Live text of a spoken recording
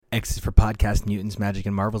X is for Podcast Mutants, Magic,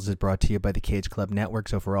 and Marvels is brought to you by the Cage Club Network.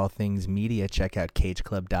 So for all things media, check out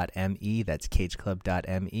cageclub.me. That's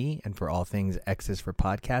cageclub.me. And for all things X is for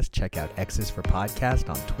Podcast, check out X is for Podcast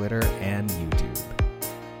on Twitter and YouTube.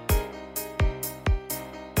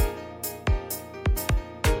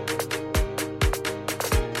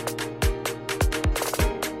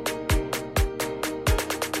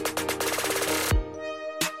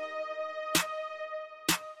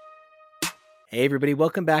 Hey everybody,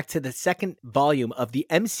 welcome back to the second volume of the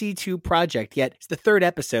MC2 project, yet it's the third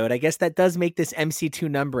episode. I guess that does make this MC2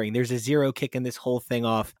 numbering. There's a zero kicking this whole thing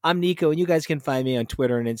off. I'm Nico, and you guys can find me on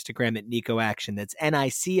Twitter and Instagram at NicoAction. That's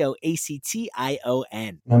NicoAction.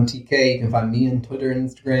 I'm TK. You can find me on Twitter and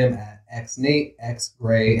Instagram at XNate,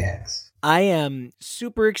 XGrayX. I am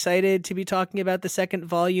super excited to be talking about the second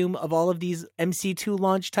volume of all of these MC2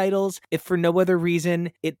 launch titles. If for no other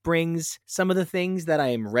reason, it brings some of the things that I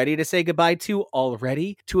am ready to say goodbye to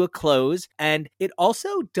already to a close. And it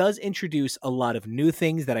also does introduce a lot of new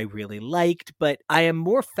things that I really liked, but I am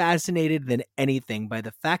more fascinated than anything by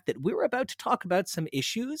the fact that we're about to talk about some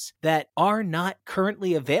issues that are not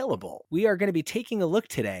currently available. We are going to be taking a look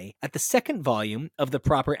today at the second volume of the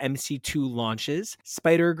proper MC2 launches,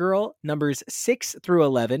 Spider-Girl numbers 6 through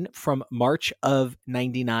 11 from March of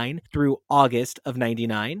 99 through August of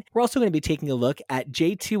 99. We're also going to be taking a look at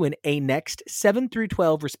J2 and A Next 7 through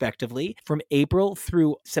 12 respectively from April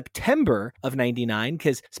through September of 99,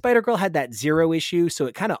 because Spider-Girl had that 0 issue, so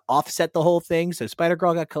it kind of offset the whole thing. So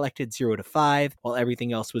Spider-Girl got collected 0 to 5 while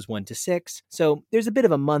everything else was 1 to 6. So there's a bit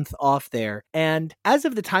of a month off there. And as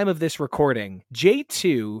of the time of this recording,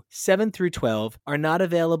 J2 7 through 12 are not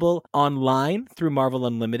available online through Marvel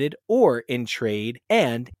Unlimited or in trade,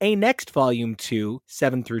 and A Next Volume 2,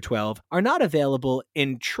 7 through 12, are not available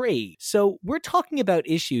in trade. So we're talking about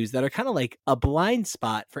issues that are kind of like a blind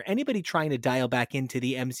spot for anybody trying to dial back into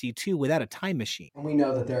the MC2 without a time machine. And we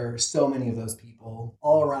know that there are so many of those people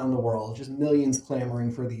all around the world, just millions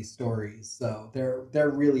clamoring for these stories. So they're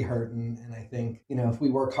really hurting, and I think, if we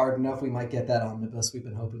work hard enough, we might get that omnibus we've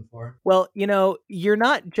been hoping for. Well, you're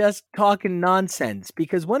not just talking nonsense,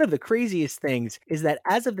 because one of the craziest things is that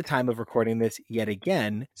as of the time of recording this yet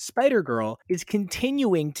again, Spider-Girl is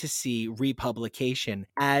continuing to see republication,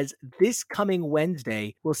 as this coming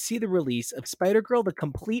Wednesday will see the release of Spider-Girl The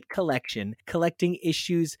Complete Collection, collecting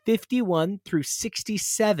issues 51 through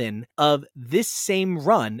 67 of this same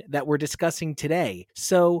run that we're discussing today.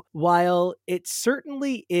 So while it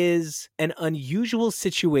certainly is an unusual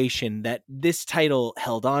situation that this title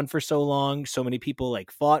held on for so long, so many people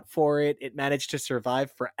fought for it, it managed to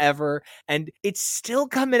survive forever, and it's still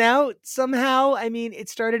coming out somehow. I mean, it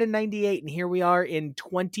started in 98 and here we are in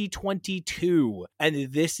 2022.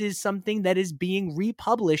 And this is something that is being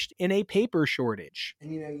republished in a paper shortage.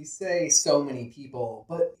 And you say so many people,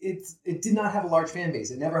 but it did not have a large fan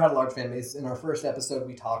base. It never had a large fan base. In our first episode,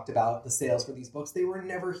 we talked about the sales for these books. They were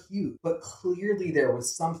never huge, but clearly there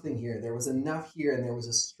was something here. There was enough here, and there was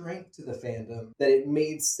a strength to the fandom that it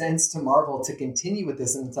made sense to Marvel to continue with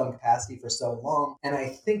this in some capacity for so long. And I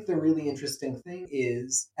think the really interesting thing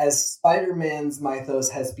is, as Spider-Man's mythos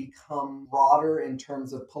has become broader in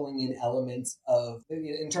terms of pulling in elements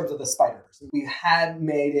in terms of the Spider-Verse. We've had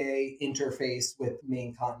Mayday interface with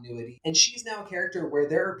main continuity, and she's now a character where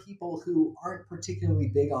there are people who aren't particularly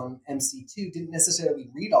big on MC2, didn't necessarily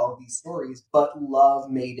read all of these stories, but love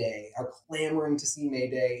Mayday, are clamoring to see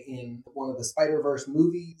Mayday in one of the Spider-Verse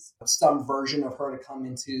movies, some version of her to come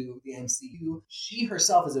into the MCU. She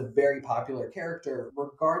herself is a very popular character,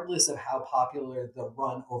 regardless of how popular the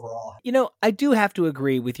run overall. I do have to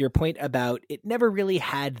agree with your point about it never really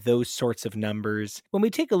had those sorts of numbers. When we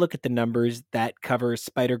take a look at the numbers that cover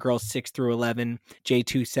Spider-Girl 6 through 11,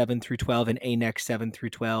 J2 7 through 12, and A Next 7 through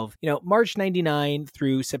 12, March 99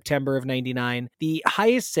 through September of 99, the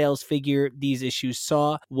highest sales figure these issues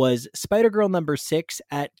saw was Spider-Girl number 6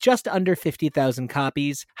 at just under 50,000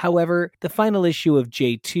 copies. However, the final issue of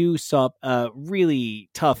J2 saw a really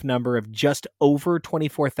tough number of just over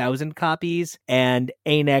 24,000 copies, and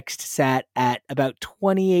A Next sat at about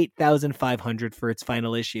 28,500 for its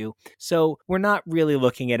final issue. So we're not really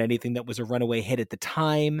looking at anything that was a runaway hit at the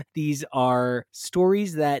time. These are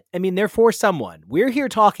stories that, they're for someone. We're here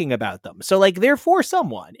talking about them. So they're for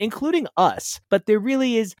someone, including us. But there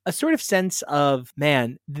really is a sort of sense of,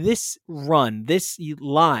 man, this run, this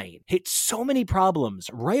line hit so many problems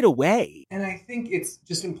right away. And I think it's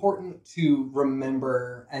just important to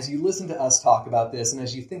remember, as you listen to us talk about this, and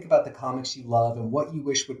as you think about the comics you love and what you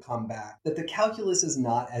wish would come back. That the calculus is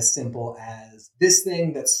not as simple as this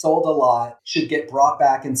thing that sold a lot should get brought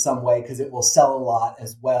back in some way because it will sell a lot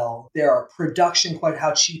as well. There are production, quite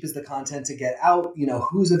how cheap is the content to get out,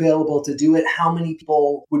 who's available to do it, how many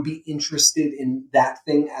people would be interested in that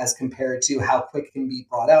thing as compared to how quick it can be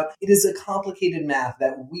brought out. It is a complicated math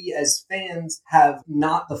that we as fans have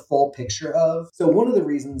not the full picture of. So one of the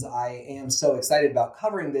reasons I am so excited about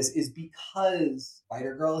covering this is because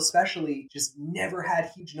Spider-Girl especially just never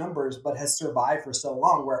had huge numbers but has survived for so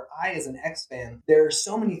long, where I as an X fan, there are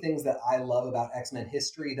so many things that I love about X-Men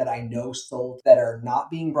history that I know sold that are not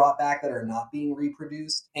being brought back, that are not being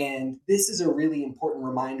reproduced. And this is a really important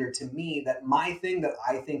reminder to me that my thing that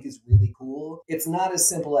I think is really cool, it's not as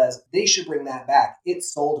simple as they should bring that back.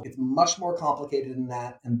 It's sold. It's much more complicated than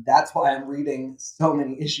that. And that's why I'm reading so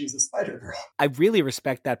many issues of Spider-Girl. I really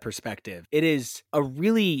respect that perspective. It is a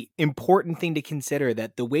really important thing to consider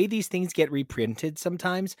that the way these things get reprinted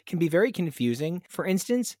sometimes can be very confusing. For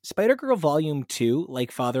instance, Spider-Girl Volume 2,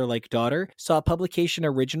 Like Father, Like Daughter, saw publication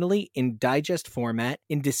originally in digest format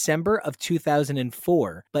in December of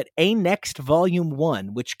 2004, but A-Next Volume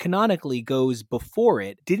 1, which canonically goes before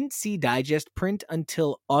it, didn't see digest print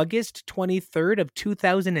until August 23rd of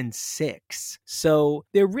 2006. So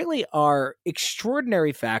there really are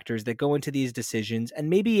extraordinary factors that go into these decisions, and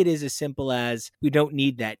maybe it is as simple as we don't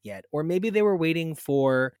need that yet, or maybe they were waiting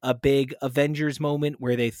for a big Avengers moment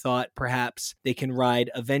where they thought perhaps they can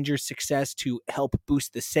ride Avengers success to help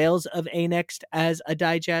boost the sales of A-Next as a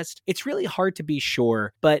digest. It's really hard to be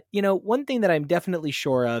sure, but one thing that I'm definitely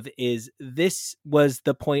sure of is this was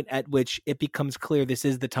the point at which it becomes clear this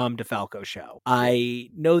is the Tom DeFalco show. I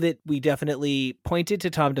know that we definitely pointed to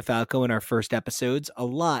Tom DeFalco in our first episodes a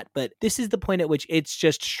lot, but this is the point at which it's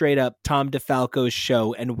just straight up Tom DeFalco's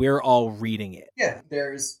show and we're all reading it. Yeah,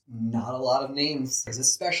 there's not a lot of names,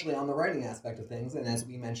 especially on the writing aspect of things. And as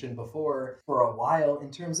we mentioned before, for a while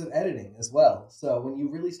in terms of editing as well. So when you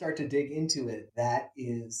really start to dig into it, that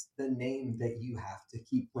is the name that you have to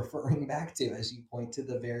keep referring back to as you point to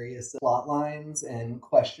the various plot lines and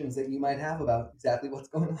questions that you might have about exactly what's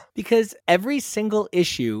going on. Because every single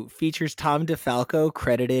issue features Tom DeFalco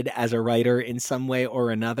credited as a writer in some way or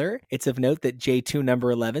another. It's of note that J2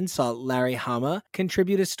 number 11 saw Larry Hama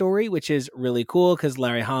contribute a story, which is really cool because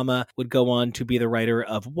Larry Hama would go on to be the writer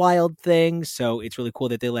of Wild Thing. So it's really cool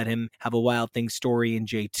that they let him have a Wild Thing story in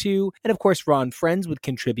J2. And of course, Ron Frenz would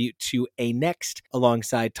contribute to A-Next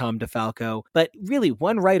alongside Tom DeFalco. But really,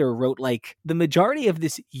 one writer wrote like the majority of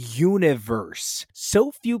this universe.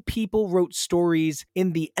 So few people wrote stories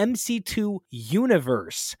in the MC2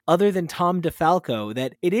 universe other than Tom DeFalco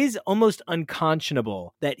that it is almost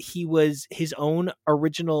unconscionable that he was his own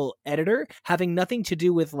original editor, having nothing to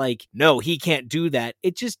do with like, no, he can't do that.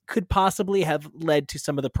 It just could possibly have led to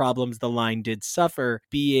some of the problems the line did suffer,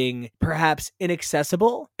 being perhaps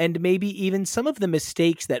inaccessible, and maybe even some of the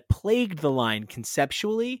mistakes that plagued the line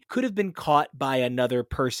conceptually could have been caught by another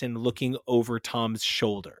person looking over Tom's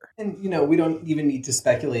shoulder. And, we don't even need to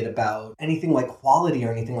speculate about anything like quality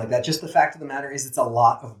or anything like that. Just the fact of the matter is it's a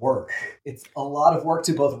lot of work. It's a lot of work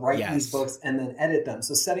to both write these books and then edit them.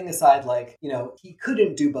 So setting aside he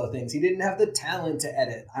couldn't do both things. He didn't have the talent to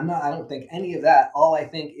edit. I don't think any of that. All I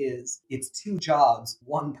think is it's two jobs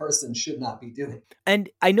one person should not be doing. And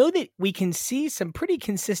I know that we can see some pretty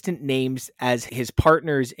consistent names as his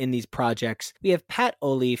partners in these projects. We have Pat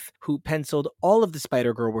Olliffe, who penciled all of the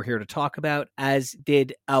Spider-Girl we're here to talk about, as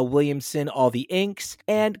did Al Williamson all the inks,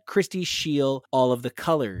 and Christy Scheel all of the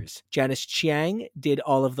colors. Janice Chiang did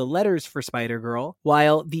all of the letters for Spider-Girl,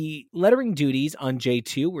 while the lettering duties on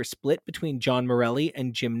J2 were split between John Morelli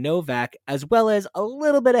and Jim Novak, as well as a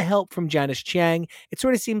little bit of help from Janice Chiang. It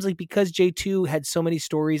sort of seems like because J2 had so many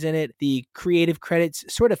stories in it, the creative credits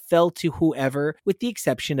sort of fell to whoever, with the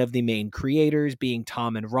exception of the main creators being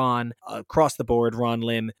Tom and Ron. Across the board, Ron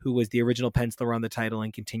Lim, who was the original penciler on the title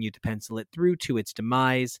and continued to pencil it through to its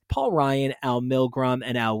demise. Paul Ryan, Al Milgrom,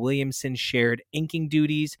 and Al Williamson shared inking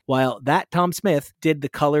duties, while that Tom Smith did the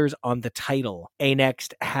colors on the title.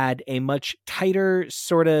 A-Next had a much tighter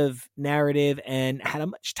sort of narrative and had a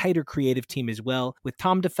much tighter creative team as well, with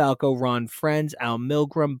Tom DeFalco, Ron Frenz, Al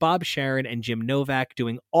Milgrom, Bob Sharon, and Jim Novak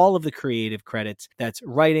doing all of the creative credits. That's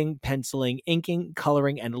writing, penciling, inking,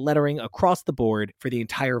 coloring, and lettering across the board for the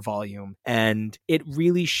entire volume. And it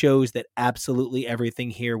really shows that absolutely everything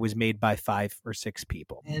here was made by 5 or 6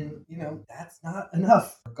 people. And, that's not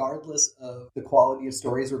enough. regardless of the quality of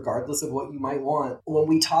stories, regardless of what you might want. When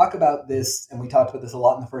we talk about this, and we talked about this a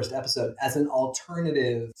lot in the first episode, as an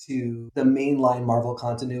alternative to the mainline Marvel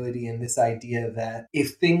continuity and this idea that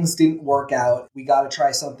if things didn't work out, we got to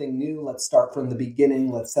try something new. Let's start from the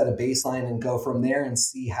beginning. Let's set a baseline and go from there and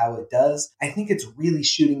see how it does. I think it's really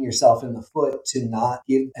shooting yourself in the foot to not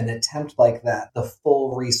give an attempt like that the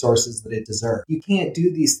full resources that it deserves. You can't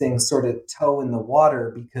do these things sort of toe in the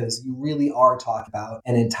water because you really are talking about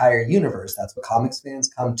an entire universe. That's what comics fans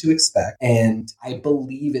come to expect. And I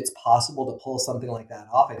believe it's possible to pull something like that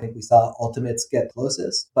off. I think we saw Ultimates get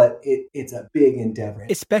closest, but it's a big endeavor.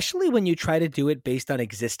 Especially when you try to do it based on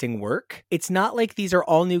existing work. It's not like these are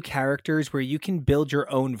all new characters where you can build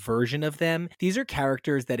your own version of them. These are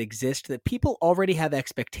characters that exist that people already have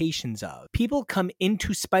expectations of. People come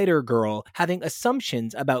into Spider-Girl having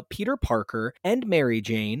assumptions about Peter Parker and Mary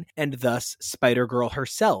Jane, and thus Spider-Girl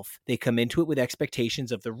herself. They come into it with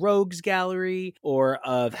expectations of the Rogues Gallery or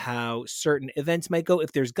of how certain events might go.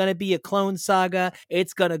 If there's going to be a clone saga,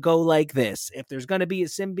 it's going to go like this. If there's going to be a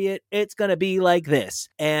symbiote, it's going to be like this.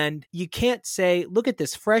 And you can't say, look at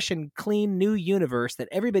this fresh and clean new universe that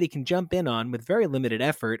everybody can jump in on with very limited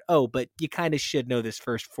effort. Oh, but you kind of should know this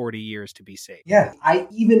first 40 years to be safe. Yeah, I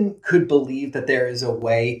even could believe that there is a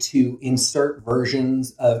way to insert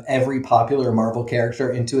versions of every popular Marvel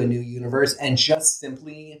character into a new universe and just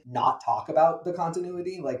simply not talk about the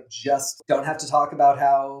continuity. Like, just don't have to talk about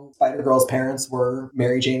how Spider-Girl's parents were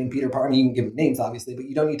Mary Jane and Peter Parker. I mean, you can give names, obviously, but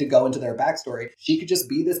you don't need to go into their backstory. She could just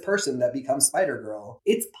be this person that becomes Spider-Girl.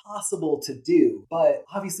 It's possible to do, but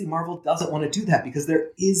obviously Marvel doesn't want to do that because there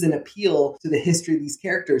is an appeal to the history of these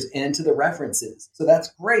characters and to the references. So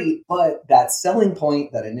that's great, but that selling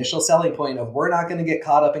point, that initial selling point of we're not going to get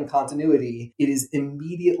caught up in continuity, it is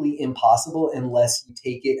immediately impossible unless you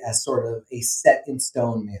take it as sort of a set in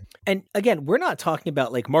stone man. And again, we're not talking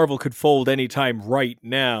about like Marvel could fold anytime right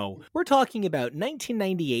now. We're talking about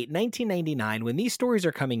 1998, 1999, when these stories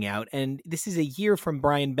are coming out, and this is a year from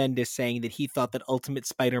Brian Bendis saying that he thought that Ultimate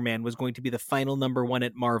Spider-Man was going to be the final #1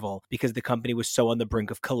 at Marvel because the company was so on the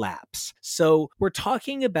brink of collapse. So we're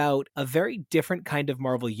talking about a very different kind of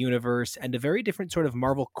Marvel universe and a very different sort of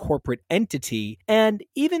Marvel corporate entity, and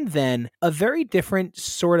even then, a very different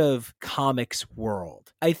sort of comics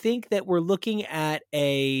world. I think that we're looking at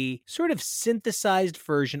a sort of synthesized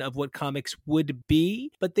version of what comics would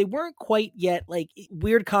be, but they weren't quite yet. Like,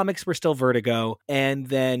 weird comics were still Vertigo, and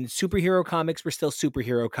then superhero comics were still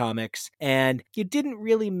superhero comics, and you didn't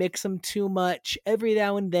really mix them too much. Every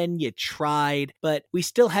now and then you tried, but we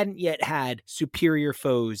still hadn't yet had superior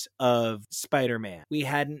foes of Spider-Man. We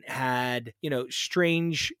hadn't had,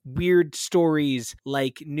 strange, weird stories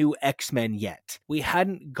like New X-Men yet. We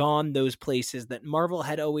hadn't gone those places that Marvel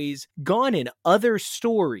had always gone in. Other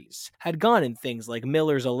stories had gone in things like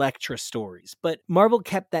Miller's Elektra stories, but Marvel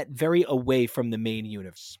kept that very away from the main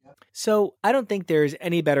universe. So I don't think there's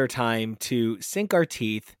any better time to sink our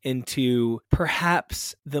teeth into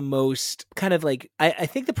perhaps the most kind of like, I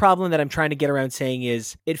think the problem that I'm trying to get around saying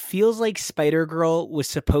is it feels like Spider-Girl was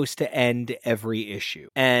supposed to end every issue.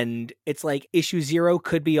 And it's like issue 0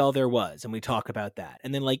 could be all there was, and we talk about that.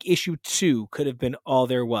 And then like issue 2 could have been all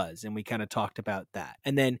there was, and we kind of talked about that.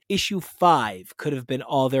 And then issue 5 could have been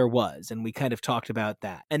all there was, and we kind of talked about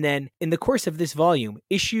that. And then in the course of this volume,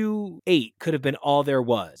 issue 8 could have been all there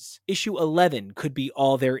was. Issue 11 could be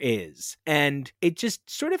all there is. And it just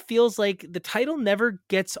sort of feels like the title never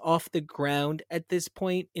gets off the ground at this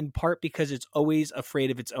point, in part because it's always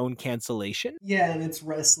afraid of its own cancellation. Yeah, and it's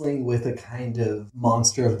wrestling with a kind of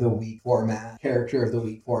monster of the week format, character of the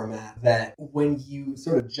week format, that when you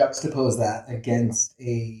sort of juxtapose that against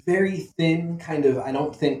a very thin kind of, I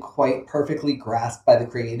don't think quite perfectly grasped by the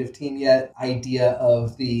creative team yet, idea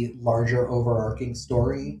of the larger overarching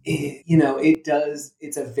story,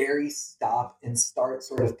 it's a very stop and start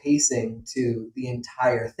sort of pacing to the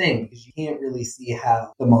entire thing, because you can't really see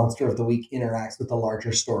how the monster of the week interacts with the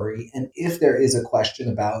larger story, and if there is a question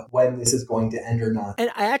about when this is going to end or not. And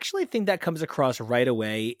I actually think that comes across right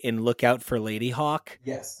away in Look Out for Lady Hawk.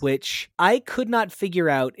 Yes. Which I could not figure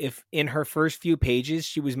out if in her first few pages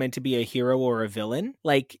she was meant to be a hero or a villain.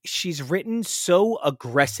 Like, she's written so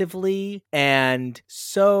aggressively and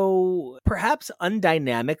so perhaps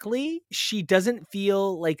undynamically. She doesn't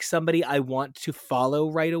feel like somebody I want to follow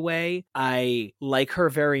right away. I like her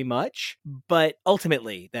very much, but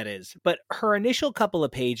ultimately, that is. But her initial couple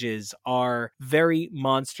of pages are very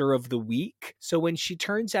monster of the week. So when she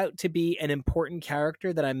turns out to be an important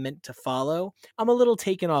character that I'm meant to follow, I'm a little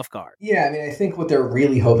taken off guard. Yeah, I mean, I think what they're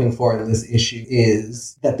really hoping for in this issue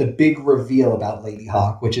is that the big reveal about Lady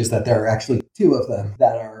Hawk, which is that there are actually 2 of them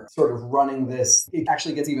that are sort of running exploring this, it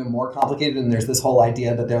actually gets even more complicated, and there's this whole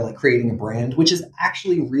idea that they're like creating a brand, which is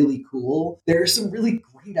actually really cool. There are some really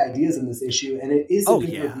great ideas in this issue, and it is a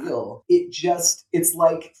big reveal. It's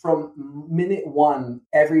like from minute one,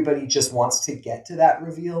 everybody just wants to get to that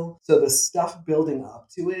reveal. So the stuff building up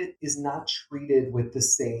to it is not treated with the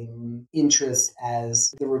same interest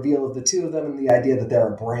as the reveal of the two of them and the idea that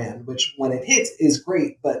they're a brand, which when it hits is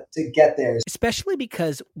great, but to get there is... Especially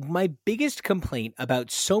because my biggest complaint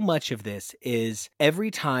about so much of this is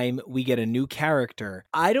every time we get a new character,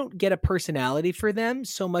 I don't get a personality for them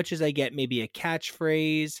so much as I get maybe a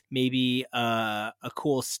catchphrase, maybe a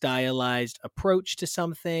cool stylized approach to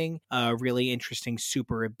something, a really interesting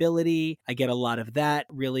super ability. I get a lot of that.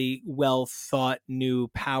 Really well thought new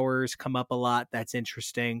powers come up a lot. That's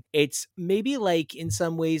interesting. It's maybe like in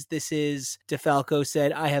some ways this is, DeFalco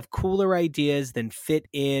said, I have cooler ideas than fit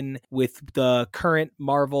in with the current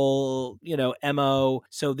Marvel, MO.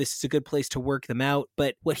 So this is a good place to work them out.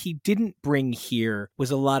 But what he didn't bring here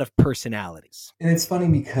was a lot of personalities. And it's funny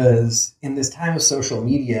because in this time of social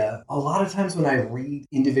media, a lot of times when I read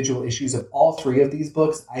individual issues of all three of these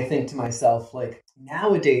books, I think to myself, like,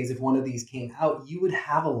 nowadays, if one of these came out, you would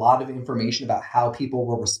have a lot of information about how people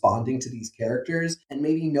were responding to these characters and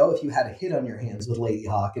maybe know if you had a hit on your hands with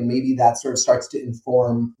Ladyhawke, and maybe that sort of starts to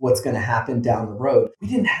inform what's going to happen down the road. We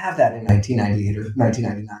didn't have that in 1998 or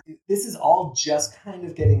 1999. This is all just kind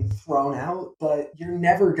of getting thrown out, but you're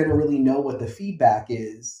never going to really know what the feedback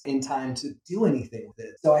is in time to do anything with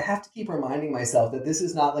it. So I have to keep reminding myself that this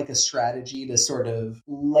is not like a strategy to sort of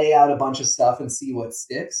lay out a bunch of stuff and see what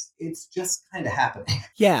sticks. It's just kind of happening.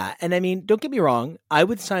 Yeah. And I mean, don't get me wrong. I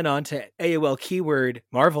would sign on to AOL keyword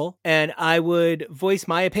Marvel and I would voice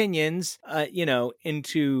my opinions,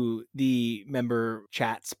 into the member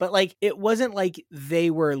chats. But like, it wasn't like they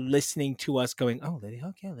were listening to us going, oh,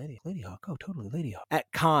 Ladyhawke, yeah, Ladyhawke, oh, totally Ladyhawke.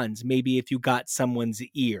 At cons, maybe if you got someone's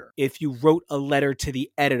ear, if you wrote a letter to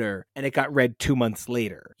the editor and it got read 2 months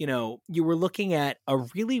later, you were looking at a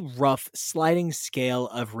really rough sliding scale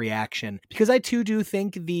of reaction. Because I too do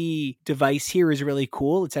think the device here is really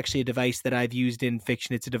cool. It's actually a device that I've used in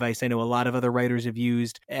fiction. It's a device I know a lot of other writers have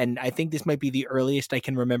used, and I think this might be the earliest I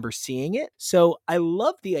can remember seeing it. So I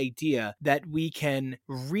love the idea that we can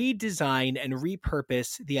redesign and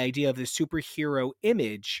repurpose the idea of the superhero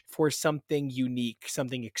image for something unique,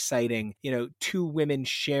 something exciting, two women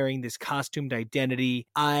sharing this costumed identity.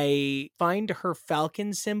 I find her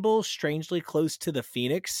Falcon symbol strangely close to the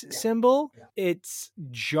Phoenix symbol. It's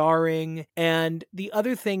jarring. And the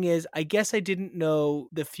other thing is, I guess I didn't know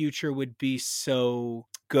the future would be so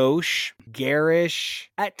gauche, garish,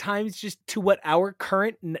 at times just to what our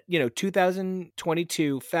current,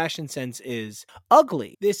 2022 fashion sense is.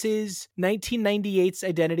 Ugly. This is 1998's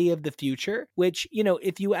Identity of the Future, which,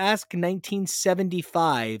 if you ask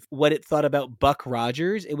 1975 what it thought about Buck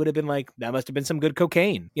Rogers, it would have been like, that must have been some good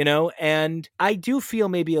cocaine, and I do feel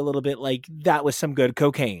maybe a little bit like that was some good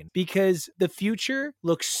cocaine, because the future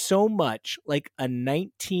looks so much like a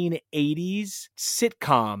 1980s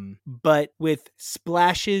sitcom, but with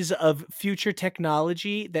splashes of future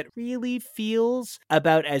technology that really feels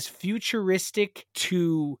about as futuristic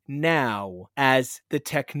to now as the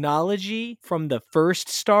technology from the first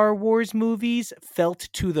Star Wars movies felt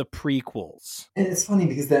to the prequels. And it's funny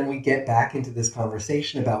because then we get back into this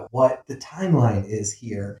conversation about what the timeline is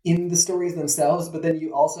here in the stories themselves, but then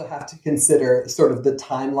you also have to consider sort of the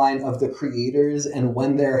timeline of the creators and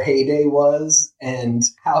when their heyday was and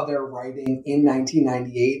how they're writing in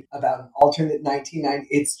 1998 about an alternate 1990.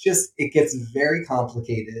 It gets very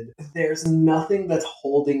complicated. There's nothing that's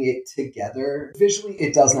holding it together. Visually,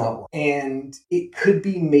 it does not work. And it could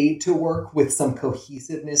be made to work with some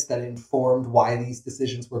cohesiveness that informed why these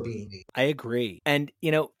decisions were being made. I agree. And,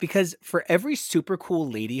 because for every super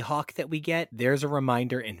cool Ladyhawke that we get, there's a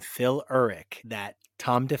reminder in Phil Urich that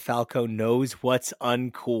Tom DeFalco knows what's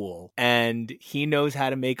uncool, and he knows how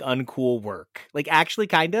to make uncool work. Like, actually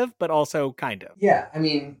kind of, but also kind of. Yeah, I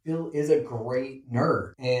mean, Bill is a great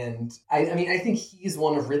nerd, and I think he's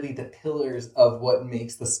one of really the pillars of what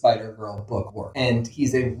makes the Spider-Girl book work. And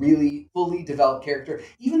he's a really fully developed character.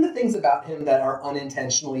 Even the things about him that are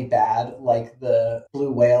unintentionally bad, like the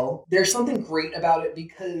blue whale, there's something great about it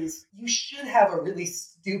because you should have a really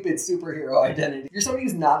stupid superhero identity. If you're somebody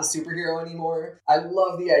who's not a superhero anymore, I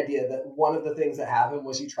love the idea that one of the things that happened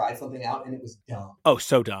was she tried something out and it was dumb. Oh,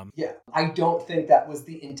 so dumb. Yeah. I don't think that was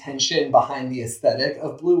the intention behind the aesthetic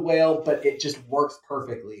of Blue Whale, but it just works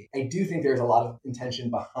perfectly. I do think there's a lot of intention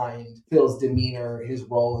behind Phil's demeanor, his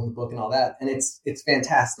role in the book and all that, and it's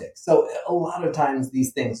fantastic. So a lot of times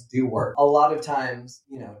these things do work. A lot of times,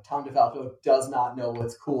 Tom DeFalco does not know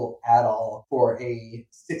what's cool at all for a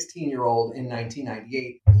 16-year-old in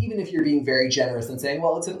 1998, even if you're being very generous and saying,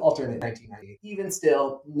 well, it's an alternate 1998. Even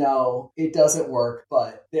still, no, it doesn't work,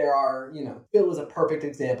 but there are, Phil is a perfect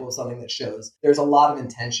example of something that shows there's a lot of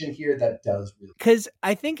intention here that does really. Because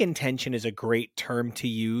I think intention is a great term to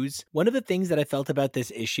use. One of the things that I felt about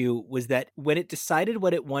this issue was that when it decided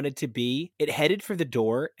what it wanted to be, it headed for the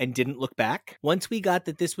door and didn't look back. Once we got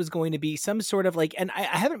that this was going to be some sort of and I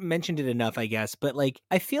haven't mentioned it enough, I guess, but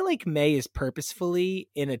I feel like May is purposefully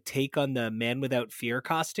in a take on the Man Without Fear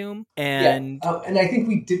costume. And and I think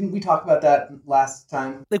we talked about that last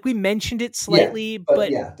time. We mentioned it slightly, but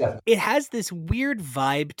definitely. It has this weird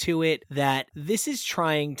vibe to it that this is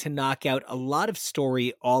trying to knock out a lot of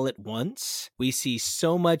story all at once. We see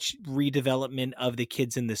so much redevelopment of the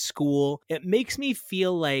kids in the school. It makes me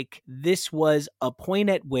feel like this was a point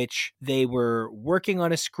at which they were working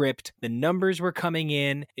on a script. The numbers were coming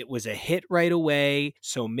in. It was a hit right away.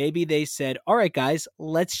 So maybe they said, all right, guys,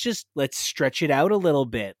 let's stretch it out a little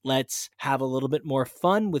bit. Let's have a little bit more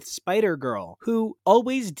fun with Spider-Girl, who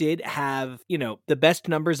always did have, the best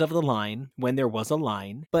numbers of the line when there was a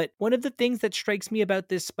line. But one of the things that strikes me about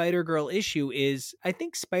this Spider-Girl issue is I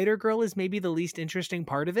think Spider-Girl is maybe the least interesting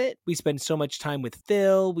part of it. We spend so much time with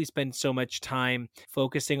Phil. We spend so much time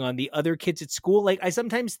focusing on the other kids at school. I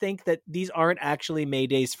sometimes think that these aren't actually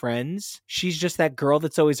Mayday's friends. She's just that girl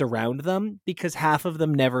that's always around them because half of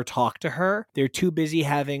them never talk to her. They're too busy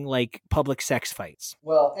having public sex fights.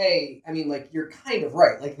 Well, you're kind of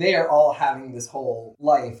right. They are all having this whole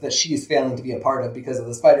life that she's failing to be a part of because of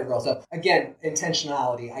the Spider-Girl stuff. Again,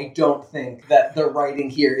 intentionality. I don't think that the writing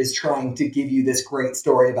here is trying to give you this great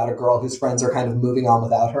story about a girl whose friends are kind of moving on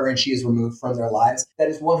without her and she is removed from their lives. That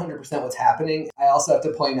is 100% what's happening. I also have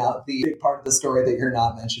to point out the big part of the story that you're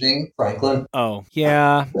not mentioning, Franklin. Oh,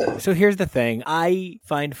 yeah. So here's the thing. I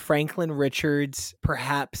find Franklin Richards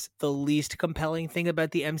perhaps the least compelling thing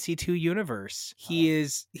about the MC2 universe.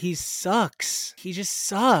 He sucks. He just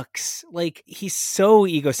sucks. He's so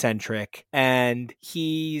egocentric and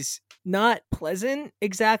he's not pleasant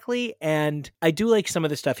exactly. And I do like some of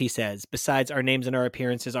the stuff he says. Besides, our names and our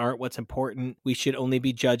appearances aren't what's important. We should only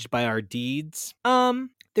be judged by our deeds.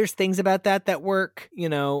 There's things about that work.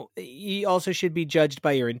 You also should be judged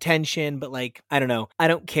by your intention, but I don't know. I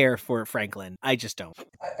don't care for Franklin. I just don't.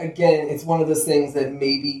 Again, it's one of those things that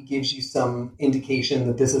maybe gives you some indication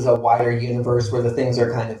that this is a wider universe where the things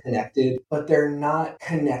are kind of connected, but they're not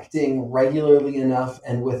connecting regularly enough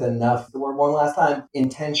and with enough, the word one last time,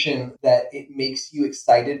 intention that it makes you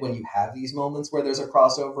excited when you have these moments where there's a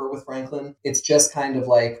crossover with Franklin. It's just kind of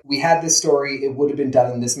we had this story, it would have been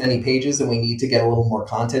done in this many pages and we need to get a little more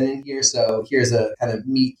content in here. So here's a kind of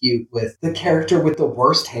meet cute with the character with the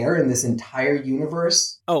worst hair in this entire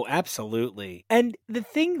universe. Oh, absolutely. And the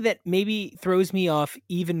thing that maybe throws me off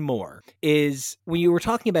even more is when you were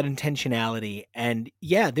talking about intentionality, and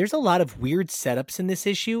there's a lot of weird setups in this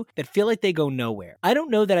issue that feel like they go nowhere. I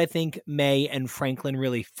don't know that I think May and Franklin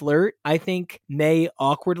really flirt. I think May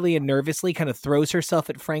awkwardly and nervously kind of throws herself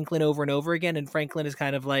at Franklin over and over again, and Franklin is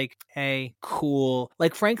kind of hey, cool.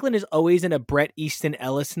 Franklin is always in a Bret Easton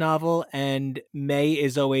Ellis novel, and May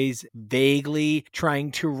is always vaguely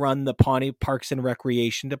trying to run the Pawnee Parks and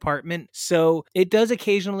Recreation department. So it does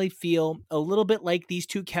occasionally feel a little bit like these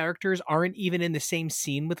two characters aren't even in the same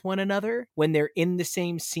scene with one another when they're in the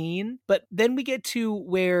same scene. But then we get to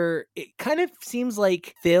where it kind of seems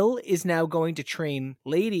like Phil is now going to train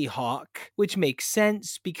Lady Hawk, which makes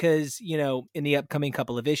sense because, in the upcoming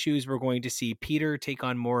couple of issues, we're going to see Peter take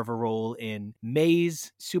on more of a role in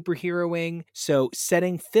May's superheroing. So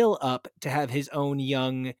setting Phil up to have his own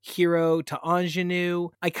young hero to ingenue,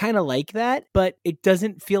 I kind of like that, but it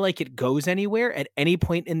doesn't feel like it goes anywhere at any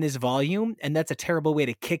point in this volume, and that's a terrible way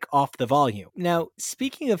to kick off the volume. Now,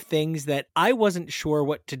 speaking of things that I wasn't sure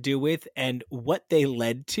what to do with and what they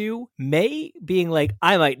led to, May being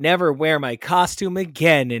I might never wear my costume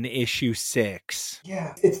again in issue 6.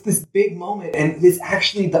 Yeah, it's this big moment, and it's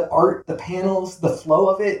actually the art, the panels, the flow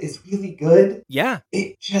of it is really good. Yeah.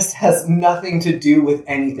 It just has nothing to do with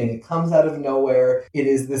anything. It comes out of nowhere. It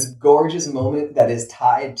is this gorgeous moment that is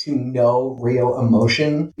tied to no real emotion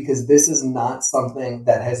emotion, because this is not something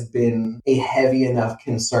that has been a heavy enough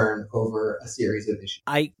concern over a series of issues.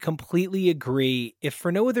 I completely agree. If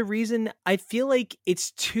for no other reason, I feel like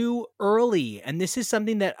it's too early. And this is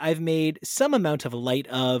something that I've made some amount of light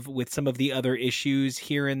of with some of the other issues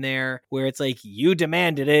here and there, where it's like, you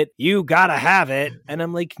demanded it, you gotta have it. And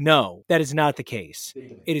I'm like, no, that is not the case.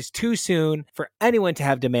 It is too soon for anyone to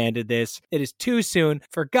have demanded this. It is too soon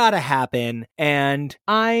for gotta happen. And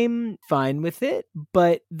I'm fine with it.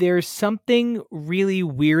 But there's something really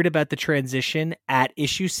weird about the transition at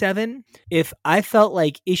issue 7. If I felt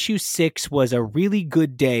like issue 6 was a really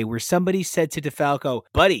good day where somebody said to DeFalco,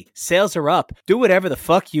 buddy, sales are up, do whatever the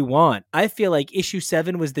fuck you want, I feel like issue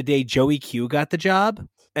 7 was the day Joey Q got the job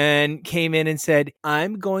and came in and said,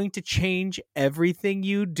 I'm going to change everything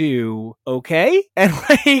you do, okay? And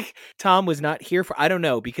like, Tom was not here for, I don't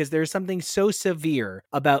know, because there's something so severe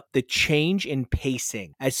about the change in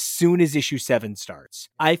pacing as soon as issue 7 starts.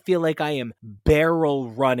 I feel like I am barrel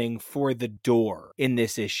running for the door in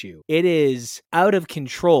this issue. It is out of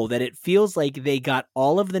control that it feels like they got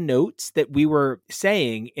all of the notes that we were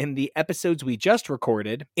saying in the episodes we just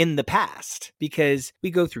recorded in the past, because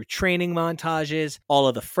we go through training montages, all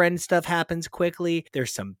of the friend stuff happens quickly,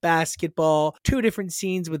 there's some basketball, 2 different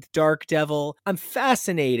scenes with Dark Devil. I'm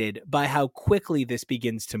fascinated by how quickly this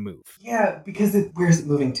begins to move. Yeah, because where's it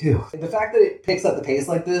moving to? The fact that it picks up the pace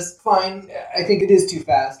like this, fine, I think it is too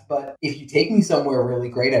fast, but if you take me somewhere really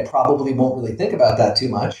great, I probably won't really think about that too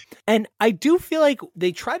much. And I do feel like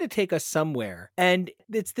they try to take us somewhere, and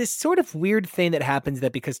it's this sort of weird thing that happens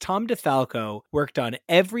that because Tom DeFalco worked on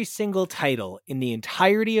every single title in the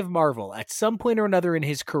entirety of Marvel at some point or another in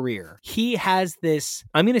his career, he has this,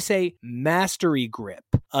 I'm going to say, mastery grip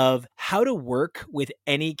of how to work with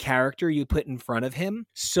any character you put in front of him.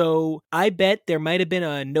 So I bet there might have been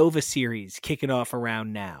a Nova series kicking off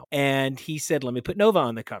around now. And he said, let me put Nova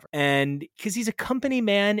on the cover. And because he's a company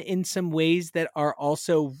man in some ways that are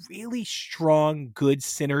also really strong, good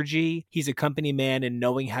synergy. He's a company man in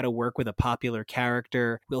knowing how to work with a popular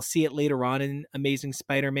character. We'll see it later on in Amazing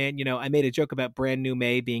Spider-Man. You know, I made a joke about Brand New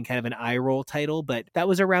May being kind of an eye roll title, but that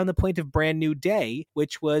was around the point of Brand New Day,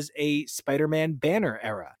 which was a Spider-Man banner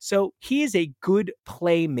era. So he is a good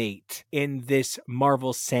playmate in this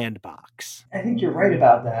Marvel sandbox. I think you're right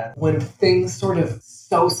about that. When things sort of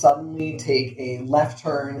so suddenly take a left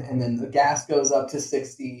turn and then the gas goes up to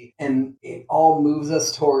 60 and it all moves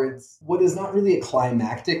us towards what is not really a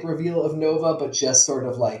climactic reveal of Nova, but just sort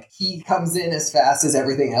of like he comes in as fast as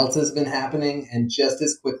everything else has been happening and just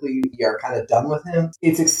as quickly we are kind of done with him.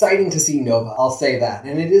 It's exciting to see Nova, I'll say that.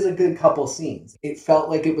 And it is a good couple scenes. It felt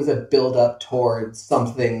like it was a build up towards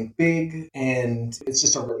something big, and it's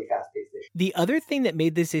just a really fast-paced issue. The other thing that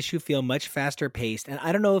made this issue feel much faster paced, and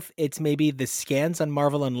I don't know if it's maybe the scans on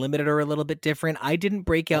Marvel Unlimited are a little bit different. I didn't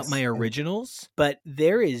break out my originals, but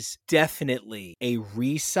there is definitely a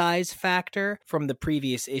resize factor from the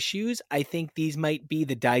previous issues. I think these might be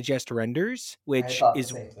the digest renders, which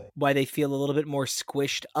is why they feel a little bit more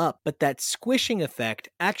squished up. But that squishing effect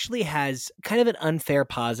actually has kind of an unfair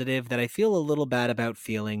positive that I feel a little bad about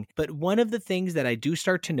feeling. But one of the things that I do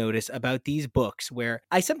start to notice about these books, where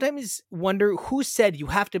I sometimes wonder who said you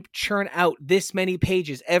have to churn out this many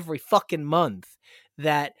pages every fucking month,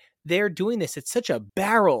 that they're doing this at such a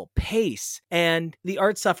barrel pace, and the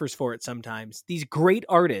art suffers for it sometimes. These great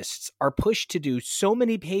artists are pushed to do so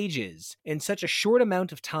many pages in such a short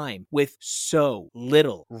amount of time with so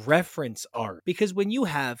little reference art. Because when you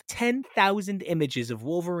have 10,000 images of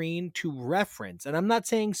Wolverine to reference, and I'm not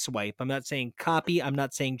saying swipe, I'm not saying copy, I'm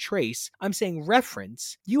not saying trace, I'm saying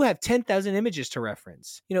reference, you have 10,000 images to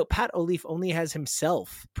reference. You know, Pat O'Leaf only has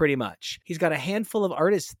himself, pretty much. He's got a handful of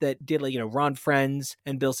artists that did, like, you know, Ron Frenz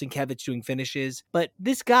and Bill Sienkiewicz doing finishes, but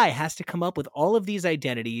this guy has to come up with all of these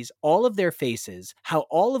identities, all of their faces, how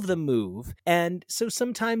all of them move, and so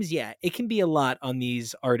sometimes, yeah, it can be a lot on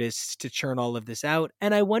these artists to churn all of this out,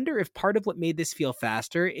 and I wonder if part of what made this feel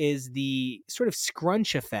faster is the sort of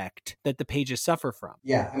scrunch effect that the pages suffer from.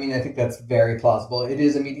 Yeah, I mean, I think that's very plausible. It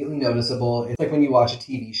is immediately noticeable. It's like when you watch a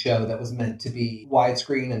TV show that was meant to be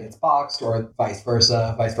widescreen and it's boxed, or vice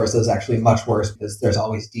versa. Vice versa is actually much worse because there's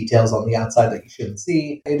always details on the outside that you shouldn't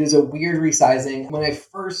see. It is a weird resizing. When I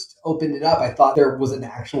first opened it up, I thought there was an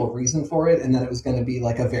actual reason for it, and that it was going to be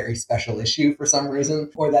like a very special issue for some reason,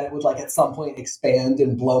 or that it would like at some point expand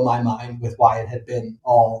and blow my mind with why it had been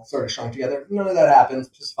all sort of strung together. None of that happens,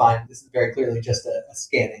 which is fine. This is very clearly just a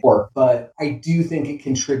scanning work, but I do think it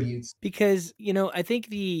contributes. Because, you know, I think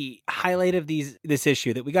the highlight of this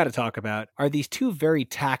issue that we got to talk about are these two very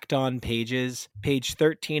tacked on pages, page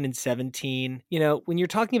 13 and 17. You know, when you're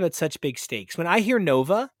talking about such big stakes, when I hear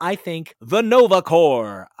Nova, I think the Nova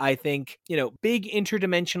Corps. I think, big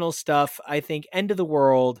interdimensional stuff. I think end of the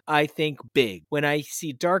world. I think big. When I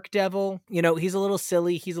see Dark Devil, he's a little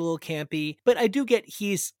silly. He's a little campy. But I do get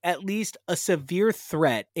he's at least a severe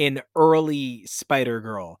threat in early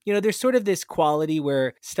Spider-Girl. There's sort of this quality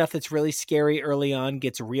where stuff that's really scary early on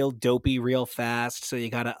gets real dopey real fast. So you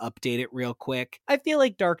got to update it real quick. I feel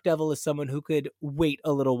like Dark Devil is someone who could wait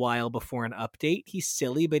a little while before an update. He's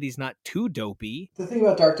silly, but he's not too dopey. The thing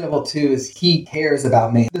about Dark Devil, too, is he cares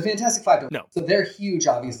about May. The Fantastic Five don't. No. So they're huge,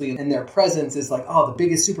 obviously, and their presence is like, oh, the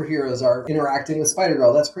biggest superheroes are interacting with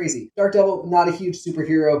Spider-Girl. That's crazy. Dark Devil, not a huge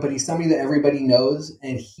superhero, but he's somebody that everybody knows,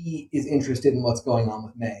 and he is interested in what's going on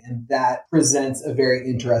with May. And that presents a very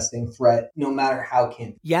interesting threat, no matter how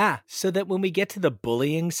campy. Yeah, so that when we get to the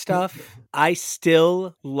bullying stuff, I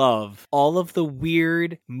still love all of the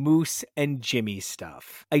weird Moose and Jimmy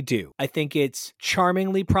stuff. I do. I think it's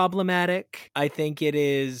charmingly problematic. I think it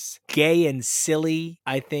is gay and silly.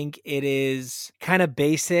 I think it is kind of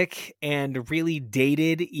basic and really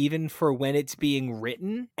dated even for when it's being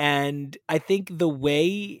written. And I think the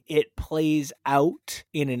way it plays out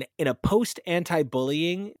in a post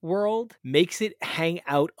anti-bullying world makes it hang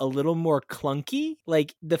out a little more clunky.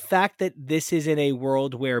 Like the fact that this is in a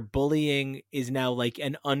world where bullying is now like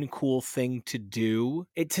an uncool thing to do,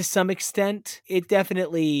 it to some extent, it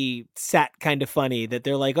definitely sat kind of funny that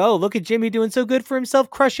they're like, oh, look at Jimmy doing so good for himself,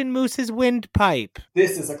 crushing Moose's windpipe.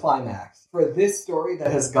 This is a climax. For this story that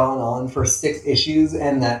has gone on for 6 issues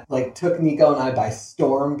and that took Nico and I by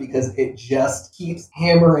storm because it just keeps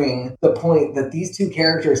hammering the point that these two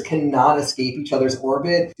characters cannot escape each other's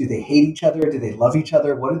orbit. Do they hate each other? Do they love each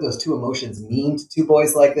other? What do those two emotions mean to two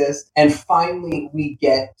boys like this? And finally, we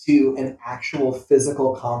get to an actual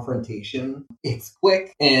physical confrontation. It's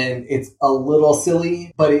quick and it's a little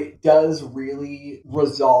silly, but it does really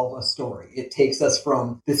resolve a story. It takes us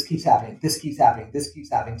from this keeps happening, this keeps happening, this keeps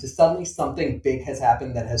happening, to suddenly something big has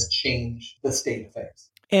happened that has changed the state of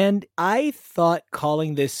affairs. And I thought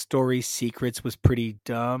calling this story Secrets was pretty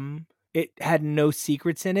dumb. It had no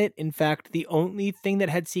secrets in it. In fact, the only thing that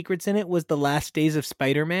had secrets in it was The Last Days of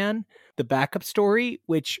Spider-Man, the backup story,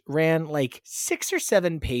 which ran like 6 or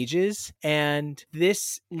 7 pages. And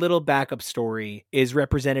this little backup story is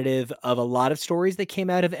representative of a lot of stories that came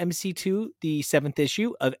out of MC2. The 7th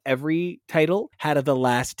issue of every title had a The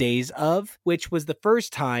Last Days of, which was the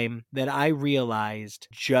first time that I realized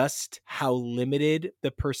just how limited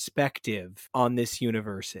the perspective on this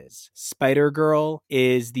universe is. Spider-Girl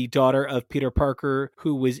is the daughter of Peter Parker,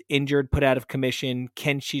 who was injured, put out of commission.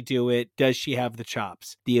 Can she do it? Does she have the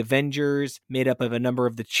chops? The Avengers, made up of a number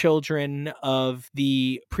of the children of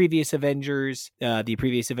the previous Avengers. The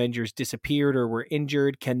previous Avengers disappeared or were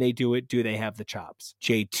injured. Can they do it? Do they have the chops?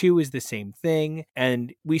 J2 is the same thing.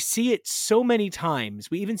 And we see it so many times.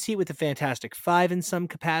 We even see it with the Fantastic Five in some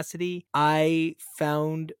capacity. I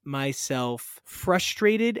found myself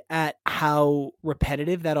frustrated at how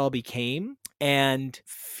repetitive that all became, and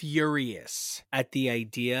furious at the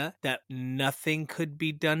idea that nothing could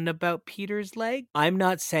be done about Peter's leg. I'm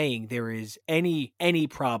not saying there is any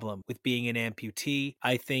problem with being an amputee.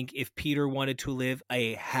 I think if Peter wanted to live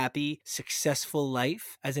a happy, successful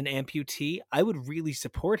life as an amputee, I would really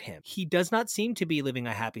support him. He does not seem to be living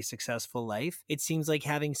a happy, successful life. It seems like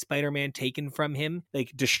having Spider-Man taken from him,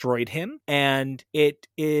 destroyed him. And it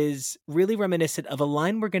is really reminiscent of a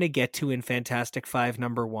line we're going to get to in Fantastic Five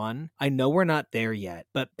 #1. I know we're not there yet,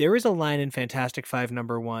 but there is a line in Fantastic Five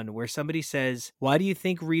 #1 where somebody says, why do you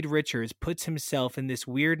think Reed Richards puts himself in this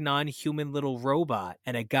weird non-human little robot?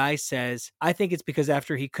 And a guy says, I think it's because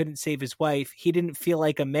after he couldn't save his wife, he didn't feel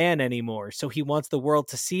like a man anymore, so he wants the world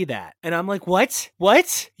to see that. And I'm like, what?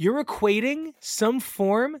 You're equating some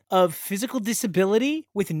form of physical disability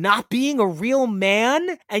with not being a real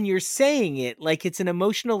man? And you're saying it like it's an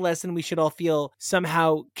emotional lesson we should all feel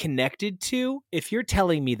somehow connected to? If you're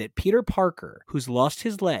telling me that Peter Parker, who's lost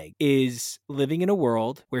his leg, is living in a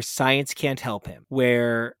world where science can't help him,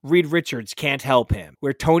 where Reed Richards can't help him,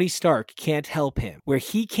 where Tony Stark can't help him, where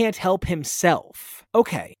he can't help himself.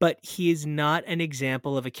 Okay, but he is not an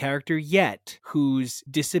example of a character yet whose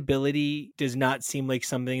disability does not seem like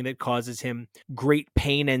something that causes him great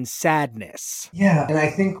pain and sadness. Yeah, and I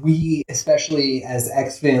think we, especially as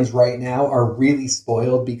X fans right now, are really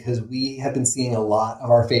spoiled because we have been seeing a lot of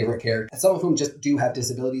our favorite characters, some of whom just do have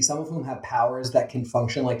disabilities, some of whom have powers that can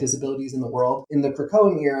function like disabilities in the world. In the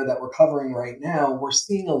Krakoan era that we're covering right now, we're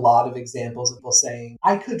seeing a lot of examples of people saying,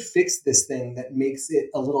 I could fix this thing that makes it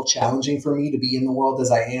a little challenging for me to be in the world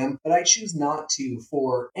as I am, but I choose not to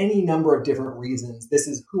for any number of different reasons. This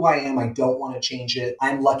is who I am. I don't want to change it.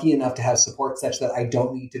 I'm lucky enough to have support such that I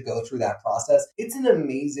don't need to go through that process. It's an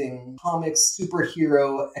amazing comics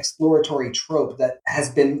superhero exploratory trope that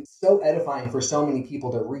has been so edifying for so many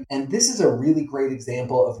people to read. And this is a really great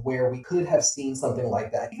example of where we could have seen something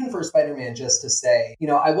like that. Even for Spider-Man, just to say,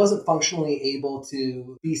 I wasn't functionally able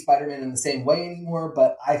to be Spider-Man in the same way anymore,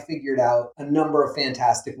 but I figured out a number of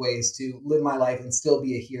fantastic ways to live my life and still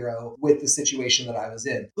be a hero with the situation that I was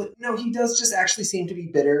in. But no, he does just actually seem to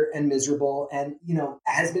be bitter and miserable and,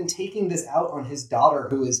 has been taking this out on his daughter,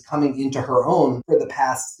 who is coming into her own for the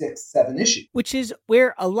past 6-7 issues. Which is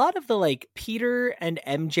where a lot of the Peter and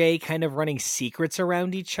MJ kind of running secrets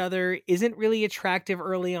around each other isn't really attractive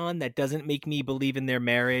early on. That doesn't make me believe in their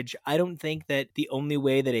marriage. I don't think that the only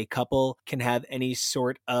way that a couple can have any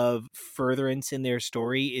sort of furtherance in their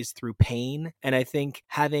story is through pain. And I think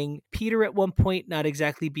having Peter at one point not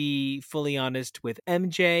exactly be fully honest with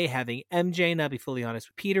MJ, having MJ not be fully honest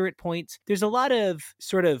with Peter at points, there's a lot of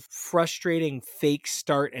sort of frustrating fake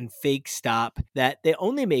start and fake stop that they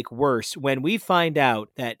only make worse when we find out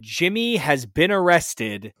that Jimmy has been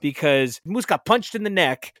arrested because Moose got punched in the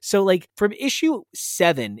neck. So from issue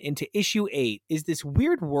 7 into issue 8 is this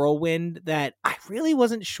weird whirlwind that I really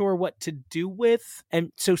wasn't sure what to do with.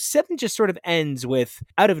 And so 7 just sort of ends with,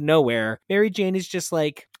 out of nowhere, Mary Jane is just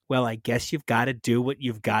like, well, I guess you've got to do what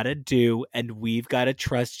you've got to do, and we've got to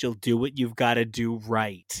trust you'll do what you've got to do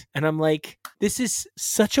right. And I'm like, this is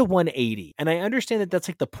such a 180. And I understand that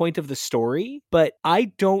that's the point of the story, but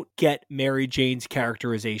I don't get Mary Jane's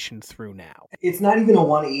characterization through now. It's not even a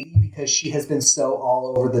 180 because she has been so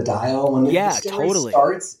all over the dial. When the story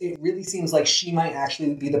starts, it really seems like she might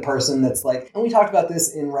actually be the person that's and we talked about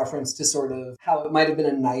this in reference to sort of how it might have been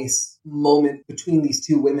a nice moment between these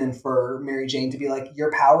two women for Mary Jane to be like,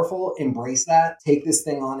 you're powerful, embrace that, take this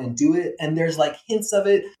thing on and do it. And there's hints of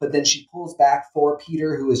it, but then she pulls back for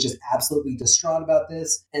Peter, who is just absolutely distraught about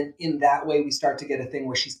this. And in that way, we start to get a thing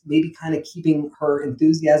where she's maybe kind of keeping her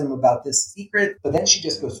enthusiasm about this secret, but then she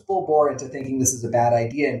just goes full bore into thinking this is a bad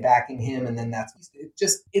idea and backing him. And then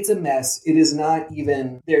it's a mess. It is not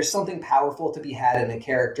even, there's something powerful to be had in a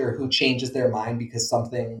character who changes their mind because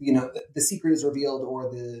something, the secret is revealed,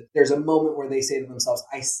 or there's a moment where they say to themselves,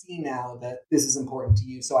 I see now that this is important to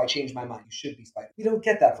you, so I changed my mind. You should be Spider. We don't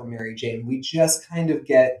get that from Mary Jane. We just kind of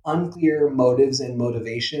get unclear motives and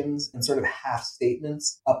motivations and sort of half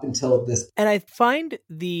statements up until this. And I find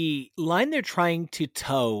the line they're trying to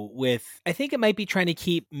toe with, I think it might be trying to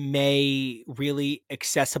keep May really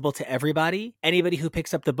accessible to everybody. Anybody who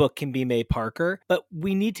picks up the book can be May Parker, but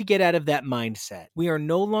we need to get out of that mindset. We are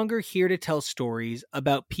no longer here to tell stories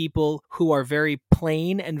about people who are very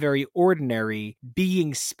plain and very ordinary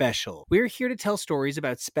being special. We're here to tell stories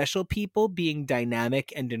about special people being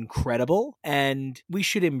dynamic and incredible, and we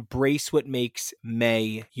should embrace what makes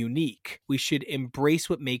May unique. We should embrace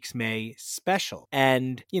what makes May special.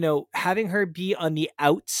 And, having her be on the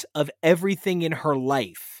outs of everything in her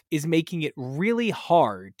life is making it really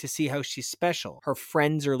hard to see how she's special. Her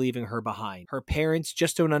friends are leaving her behind. Her parents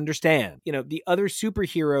just don't understand. The other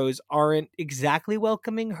superheroes aren't exactly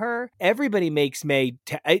welcoming her. Everybody makes May,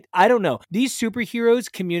 I don't know. These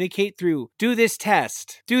superheroes communicate through, do this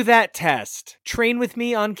test, do that test, train with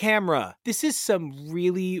me on camera. This is some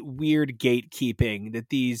really weird gatekeeping that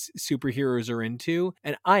these superheroes are into,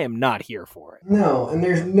 and I am not here for it. No, and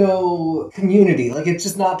there's no community. It's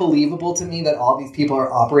just not believable to me that all these people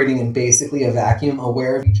are operating in basically a vacuum,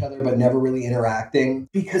 aware of each other, but never really interacting,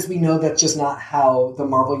 because we know that's just not how the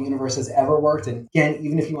Marvel Universe has ever worked. And again,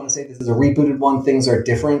 even if you want to say this is a rebooted one, things are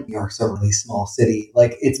different. New York's a really small city.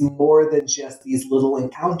 It's more than just these little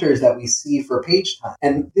encounters that we see for page time.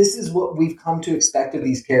 And this is what we've come to expect of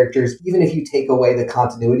these characters. Even if you take away the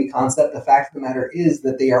continuity concept, the fact of the matter is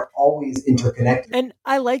that they are always interconnected. And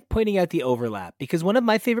I like pointing out the overlap, because one of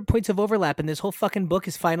my favorite points of overlap in this whole fucking book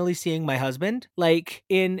is finally seeing my husband.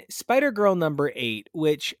 In Spider-Girl number 8,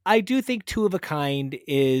 which I do think Two of a Kind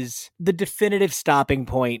is the definitive stopping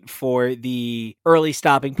point for the early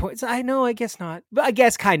stopping points. I know, I guess not. But I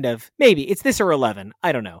guess kind of. Maybe. It's this or 11.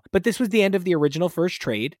 I don't know. But this was the end of the original first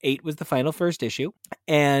trade. 8 was the final first issue.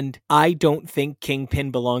 And I don't think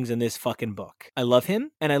Kingpin belongs in this fucking book. I love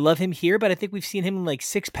him, and I love him here, but I think we've seen him in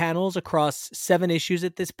 6 panels across 7 issues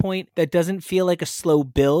at this point. That doesn't feel like a slow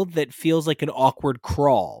build. That feels like an awkward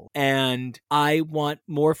crawl. And I want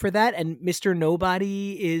more more for that. And Mr.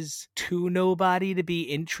 Nobody is too nobody to be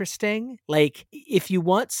interesting. Like, if you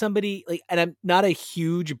want somebody like, and I'm not a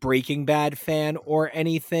huge Breaking Bad fan or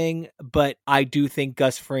anything, but I do think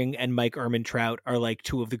Gus Fring and Mike Ehrmantraut are like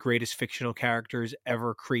two of the greatest fictional characters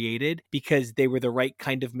ever created, because they were the right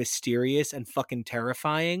kind of mysterious and fucking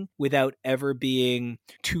terrifying without ever being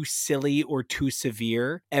too silly or too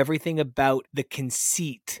severe. Everything about the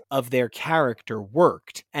conceit of their character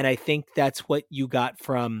worked. And I think that's what you got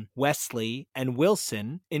from Wesley and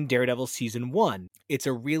Wilson in Daredevil season 1. It's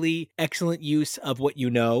a really excellent use of what you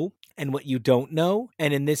know and what you don't know.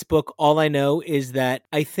 And in this book, all I know is that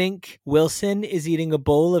I think Wilson is eating a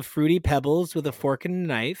bowl of Fruity Pebbles with a fork and a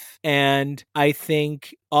knife. And I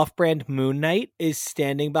think off-brand Moon Knight is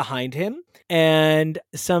standing behind him. And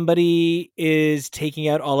somebody is taking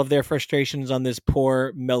out all of their frustrations on this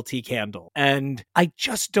poor melty candle. And I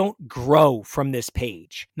just don't grow from this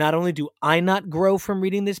page. Not only do I not grow from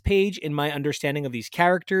reading this page in my understanding of these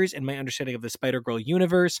characters and my understanding of the Spider-Girl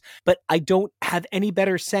universe, but I don't have any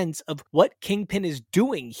better sense of what Kingpin is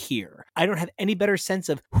doing here. I don't have any better sense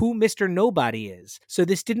of who Mr. Nobody is. So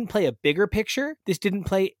this didn't play a bigger picture. This didn't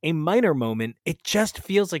play a minor moment. It just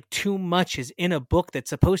feels like too much is in a book that's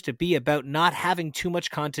supposed to be about not having too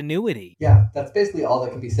much continuity. Yeah, that's basically all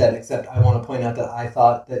that can be said, except I want to point out that I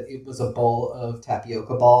thought that it was a bowl of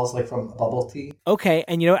tapioca balls, like from bubble tea. Okay,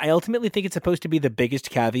 and you know, I ultimately think it's supposed to be the biggest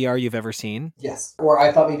caviar you've ever seen. Yes. Or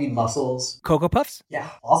I thought maybe mussels. Cocoa Puffs? Yeah,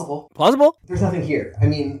 plausible. Plausible? There's nothing here. I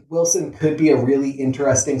mean, Wilson could be a really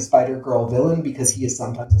interesting Spider-Girl villain because he is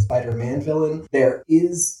sometimes a Spider-Man villain. There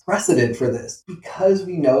is precedent for this. Because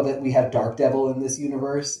we know that we have Dark Devil in this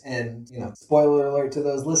universe, and, you know, spoiler alert to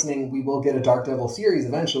those listening, we will get a Dark Devil series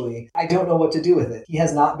eventually. I don't know what to do with it. He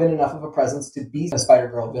has not been enough of a presence to be a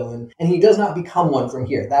Spider-Girl villain, and he does not become one from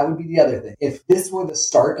here. That would be the other thing. If this were the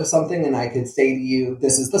start of something and I could say to you,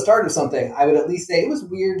 this is the start of something, I would at least say it was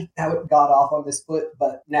weird how it got off on this foot,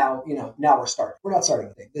 but now, you know, now we're starting. We're not starting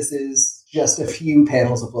anything. This is just a few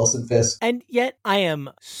panels of Wilson Fisk. And yet I am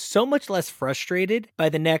so much less frustrated by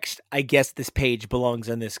the next, I guess this page belongs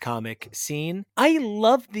on this comic scene. I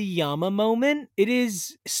love the Yama moment. It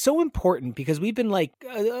is so important because we've been like,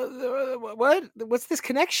 what's this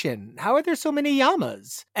connection? How are there so many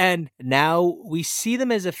Yamas? And now we see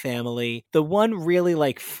them as a family. The one really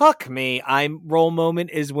like, fuck me, I'm role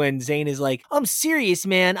moment is when Zane is like, I'm serious,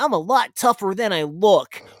 man. I'm a lot tougher than I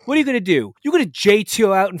look. What are you going to do? You're going to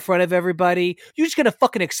J2 out in front of everybody? You're just going to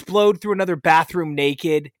fucking explode through another bathroom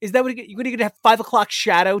naked? Is that what you're going to have 5 o'clock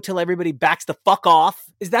shadow till everybody backs the fuck off?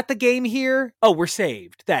 Is that the game here? Oh, we're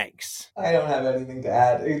saved. Thanks. I don't have anything to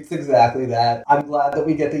add. It's exactly that. I'm glad that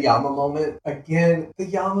we get the Yama moment. Again, the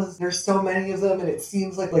Yamas, there's so many of them, and it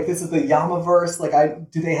seems like this is the Yamaverse.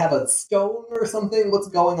 Like, do they have a stone or something? What's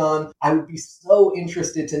going on? I would be so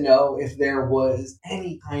interested to know if there was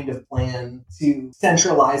any kind of plan to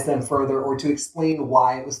centralize them further or to explain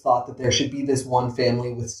why it was thought that there should be this one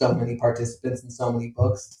family with so many participants and so many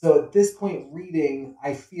books. So at this point, reading,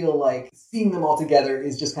 I feel like seeing them all together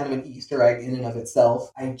is just kind of an Easter egg in and of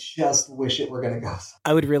itself. I just wish it were going to go.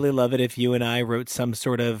 I would really love it if you and I wrote some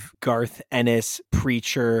sort of Garth Ennis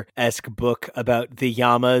preacher-esque book about the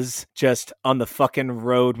Yamas just on the fucking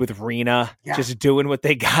road with Rena, just doing what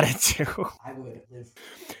they gotta do. I would live.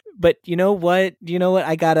 But you know what?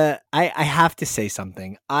 I have to say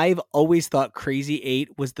something. I've always thought Crazy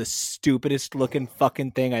 8 was the stupidest looking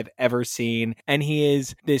fucking thing I've ever seen. And he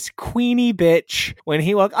is this queenie bitch when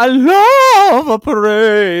he walks. I love a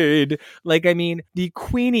parade. Like, I mean, the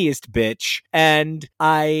queeniest bitch. And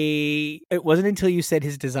it wasn't until you said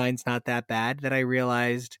his design's not that bad that I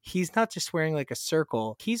realized he's not just wearing like a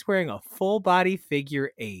circle. He's wearing a full body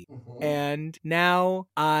figure 8. Mm-hmm. And now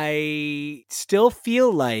I still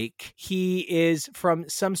feel like he is from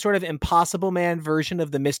some sort of Impossible Man version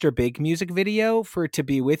of the Mr. Big music video for To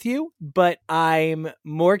Be With You, but I'm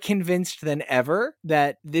more convinced than ever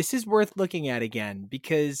that this is worth looking at again,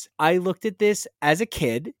 because I looked at this as a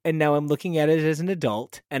kid and now I'm looking at it as an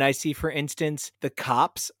adult, and I see, for instance, the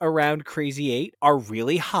cops around Crazy 8 are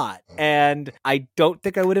really hot, and I don't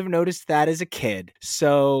think I would have noticed that as a kid.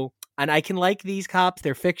 So... And I can like these cops.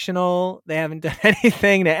 They're fictional. They haven't done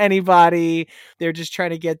anything to anybody. They're just trying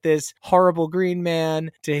to get this horrible green man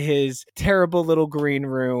to his terrible little green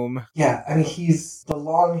room. Yeah, I mean, he's the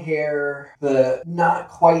long hair, the not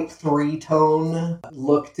quite 3-tone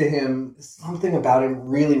look to him. Something about him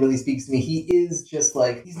really, really speaks to me. He is just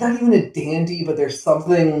like, he's not even a dandy, but there's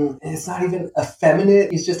something, and it's not even effeminate.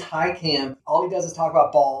 He's just high camp. All he does is talk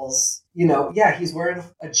about balls. You know, yeah, he's wearing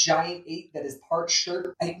a giant 8 that is part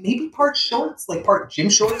shirt, maybe part shorts, like part gym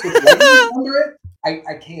shorts with leggings under it.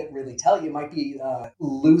 I can't really tell you. It might be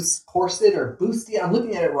loose corset or boosty. I'm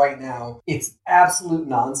looking at it right now. It's absolute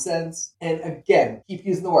nonsense. And again, keep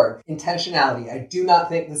using the word intentionality. I do not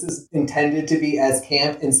think this is intended to be as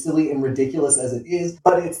camp and silly and ridiculous as it is,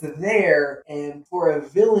 but it's there. And for a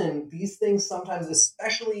villain, these things sometimes,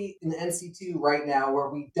 especially in the NC2 right now, where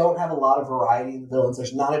we don't have a lot of variety in the villains,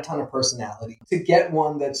 there's not a ton of personality. To get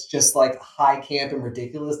one that's just like high camp and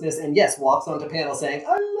ridiculousness, and yes, walks onto panel saying,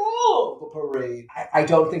 I love the parade. I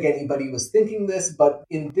don't think anybody was thinking this, but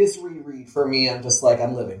in this reread, for me, I'm just like,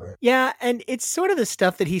 I'm living for it. Yeah, and it's sort of the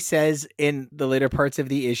stuff that he says in the later parts of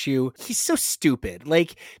the issue. He's so stupid.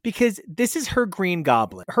 Like, because this is her Green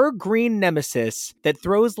Goblin. Her green nemesis that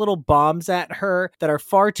throws little bombs at her that are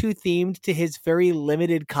far too themed to his very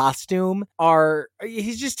limited costume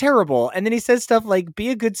he's just terrible. And then he says stuff like, be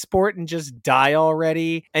a good sport and just die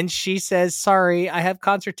already. And she says, sorry, I have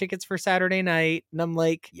concert tickets for Saturday night. And I'm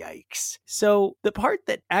like, yikes. So the part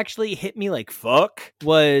that actually hit me like fuck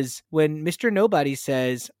was when Mr. Nobody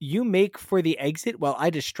says, you make for the exit while I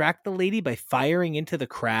distract the lady by firing into the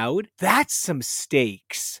crowd. That's some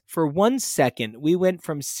stakes. For 1 second, we went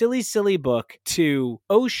from silly, silly book to,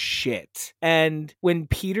 oh shit. And when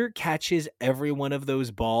Peter catches every one of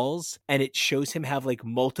those balls and it shows him have like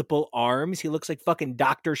multiple arms, he looks like fucking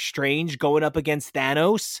Doctor Strange going up against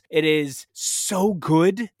Thanos. It is so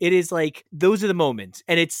good. It is like, those are the moments.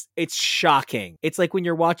 And it's shocking. It's like when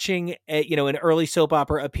you're watching an early soap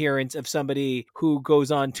opera appearance of somebody who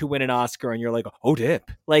goes on to win an Oscar and you're like, oh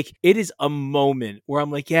dip. Like, it is a moment where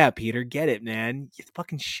I'm like, yeah, Peter, get it, man. It's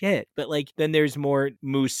fucking shit. But like, then there's more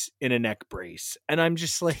Moose in a neck brace. And I'm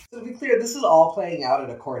just like... So to be clear, this is all playing out at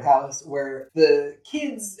a courthouse where the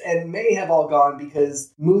kids and May have all gone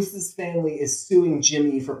because Moose's family is suing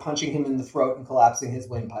Jimmy for punching him in the throat and collapsing his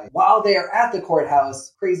windpipe. While they are at the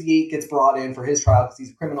courthouse, Crazy 8 gets brought in for his trial because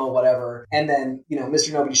he's a criminal, whatever. And then,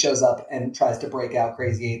 Mr. Nobody shows up and tries to break out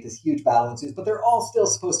Crazy 8. This huge battle ensues, but they're all still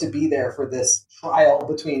supposed to be there for this trial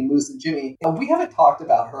between Moose and Jimmy. And we haven't talked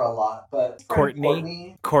about her a lot, but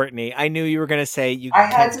Courtney. I knew you were going to say you. I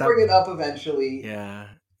had to bring it up eventually. Yeah.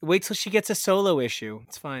 Wait till she gets a solo issue.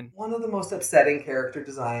 It's fine. One of the most upsetting character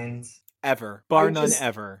designs ever. Bar none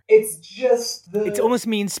ever. It's just it's almost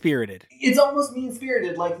mean-spirited. It's almost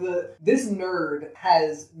mean-spirited. Like this nerd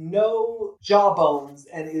has no jawbones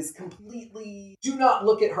and is completely... Do not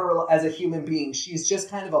look at her as a human being. She's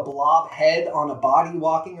just kind of a blob head on a body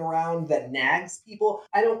walking around that nags people.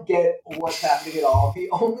 I don't get what's happening at all.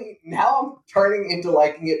 Now I'm turning into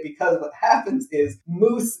liking it because what happens is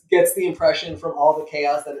Moose gets the impression from all the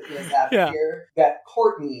chaos that has happened here that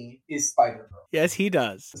Courtney is Spider-Girl. Yes, he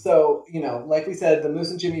does. So, like we said, the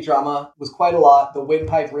Moose and Jimmy drama was quite a lot. The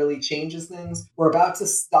windpipe really changes things. We're about to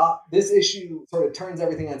stop. This issue sort of turns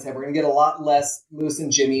everything on its head. We're going to get a lot less Moose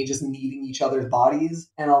and Jimmy just needing each other's bodies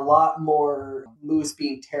and a lot more Moose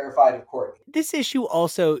being terrified of Courtney. This issue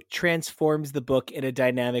also transforms the book in a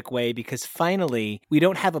dynamic way because finally we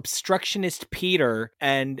don't have obstructionist Peter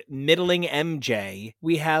and middling MJ.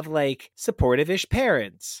 We have like supportive-ish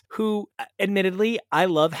parents who, admittedly, I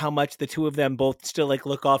love how much the two of them both still like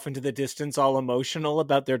look off into the distance all emotional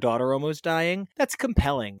about their daughter almost dying. That's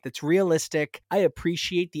compelling. That's realistic. I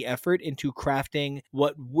appreciate the effort into crafting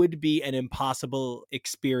what would be an impossible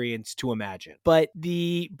experience to imagine. But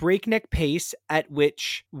the breakneck pace at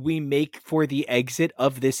which we make for the exit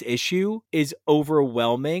of this issue is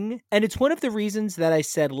overwhelming. And it's one of the reasons that I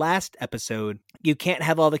said last episode, you can't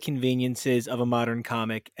have all the conveniences of a modern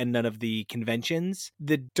comic and none of the conventions.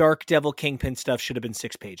 The Dark Devil Kingpin stuff should have been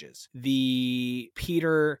 6 pages. The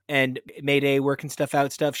Peter and Mayday working stuff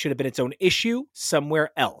out stuff should have been its own issue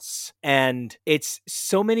somewhere else. And it's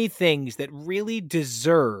so many things that really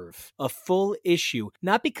deserve a full issue,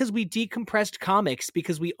 not because we decompressed comics,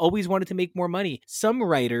 because we always wanted to make more money. Some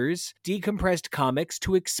writers decompressed comics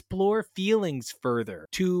to explore feelings further,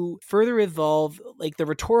 to further evolve like the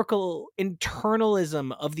rhetorical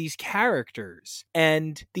internalism of these characters.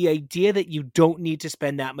 And the idea that you don't need to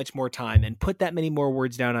spend that much more time and put that many more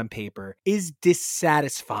words down on paper is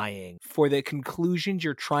dissatisfying for the conclusions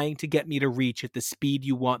you're trying to get me to reach at the speed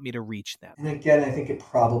you want me to reach them. And again, I think it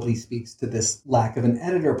probably speaks to this lack of an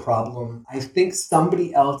editor problem. I think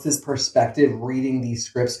somebody else's perspective reading these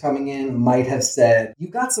scripts coming in might have said, you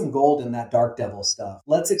got some gold in that Dark Devil stuff.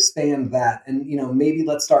 Let's expand that. And, maybe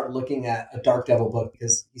let's start looking at a Dark Devil book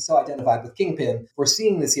because he's so identified with Kingpin. We're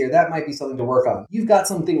seeing this here. That might be something to work on. You've got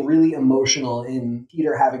something really emotional in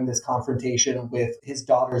Peter having this confrontation with his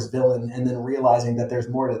daughter's villain and then realizing that there's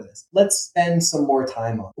more to this. Let's spend some more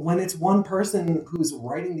time on it. When it's one person who's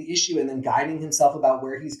writing the issue and then guiding himself about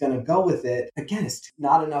where he's going to go with it, again, it's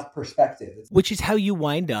not enough perspective. Which is how you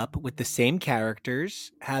wind up with the same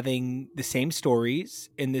characters, having the same stories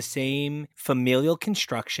in the same familial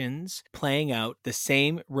constructions, playing out the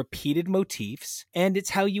same repeated motifs. And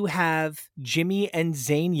it's how you have Jimmy and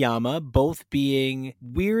Zane Yama both being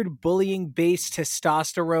weird bullying-based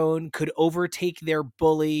testosterone, could overtake their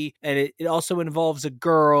bully, and it also involves a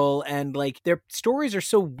girl, and like their stories are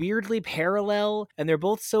so weirdly parallel, and they're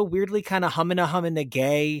both so weirdly kind of humana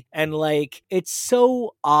gay, and like it's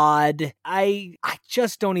so odd. I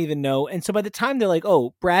just don't even know. And so by the time they're like,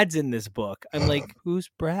 oh, Brad's in this book, I'm like, who's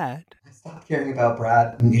Brad? I stopped caring about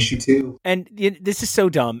Brad in issue 2. And this is so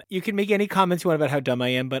dumb. You can make any comments you want about how dumb I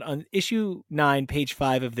am, but on issue 9, page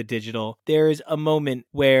 5 of the digital, there's a moment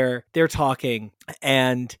where they're talking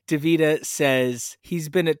and Davida says he's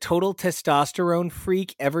been a total testosterone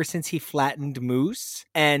freak ever since he flattened Moose.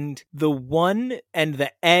 And the one and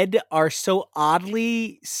the Ed are so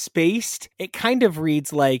oddly spaced. It kind of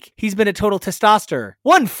reads like he's been a total testosterone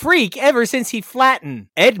one freak ever since he flattened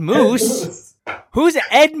Ed Moose. Who's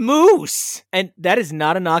Ed Moose? And that is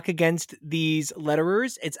not a knock against these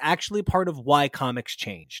letterers. It's actually part of why comics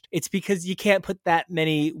changed. It's because you can't put that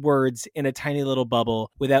many words in a tiny little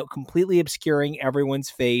bubble without completely obscuring everyone's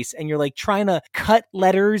face. And you're like trying to cut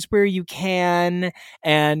letters where you can.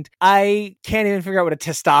 And I can't even figure out what a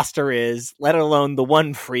testosterone is, let alone the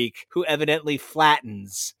one freak who evidently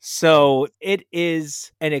flattens. So it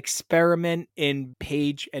is an experiment in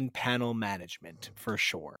page and panel management for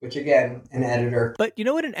sure. Which again, an editor. But you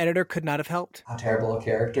know what an editor could not have helped? How terrible a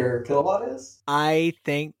character Kilowatt is? I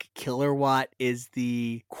think Killerwatt is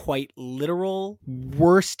the quite literal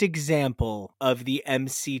worst example of the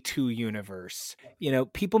MC2 universe. You know,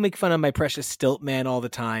 people make fun of my precious Stiltman all the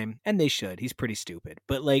time, and they should. He's pretty stupid.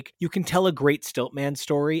 But like, you can tell a great Stiltman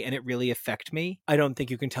story and it really affect me. I don't think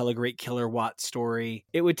you can tell a great Killerwatt story.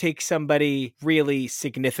 It would take somebody really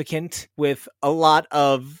significant with a lot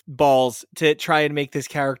of balls to try and make this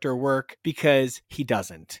character work, because he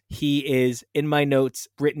doesn't. He is, in my notes,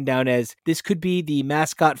 written down as, this could be the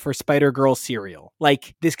mascot for Spider-Girl cereal.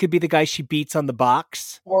 Like, this could be the guy she beats on the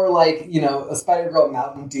box. Or like, you know, a Spider-Girl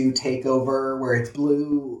Mountain Dew takeover where it's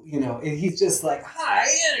blue, you know, and he's just like, high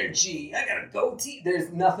energy, I got a goatee.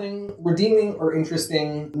 There's nothing redeeming or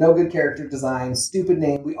interesting, no good character design, stupid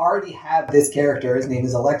name. We already have this character, his name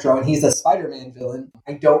is Electro, and he's a Spider-Man villain.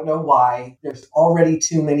 I don't know why. There's already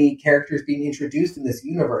too many characters being introduced in this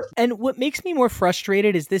universe. And what makes me more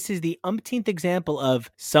frustrated is this is the umpteenth example of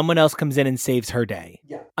someone else comes in and saves her day.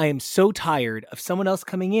 Yeah. I am so tired of someone else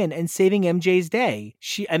coming in and saving MJ's day.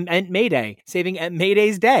 And Mayday, saving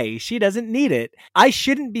Mayday's day. She doesn't need it. I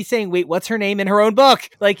shouldn't be saying, wait, what's her name in her own book?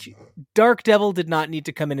 Like, Dark Devil did not need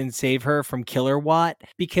to come in and save her from Killerwatt,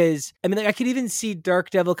 because, I mean, like, I could even see Dark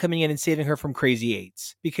Devil coming in and saving her from Crazy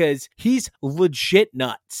Eights, because he's legit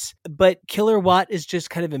nuts. But Killerwatt is just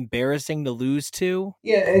kind of embarrassing to lose to.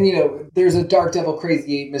 Yeah, and you know, there's a Dark Devil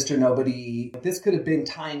Crazy 8, Mr. Nobody. This could have been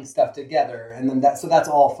tying stuff together, and then so that's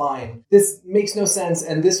all fine. This makes no sense,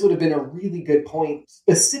 and this would have been a really good point,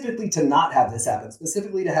 specifically to not have this happen,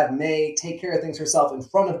 specifically to have May take care of things herself in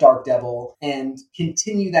front of Dark Devil and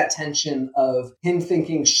continue that tension of him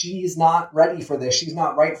thinking she's not ready for this, she's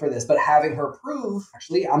not right for this, but having her prove,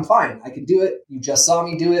 actually, I'm fine, I can do it, you just saw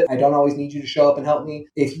me do it, I don't always need you to show up and help me.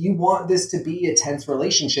 If you want this to be a tense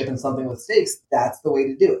relationship and something with stakes, that's the way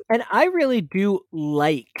to do it. And I really do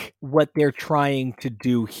like what they're trying to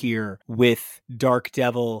do here with Dark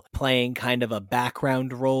Devil playing kind of a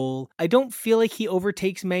background role. I don't feel like he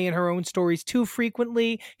overtakes May in her own stories too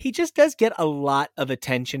frequently. He just does get a lot of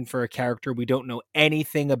attention for a character we don't know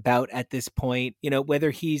anything about at this point. You know,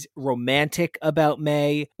 whether he's romantic about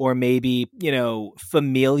May or maybe, you know,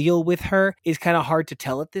 familial with her is kind of hard to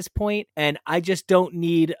tell at this point. And I just don't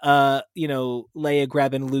need a, you know, Leia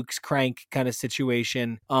grabbing Luke's crank kind of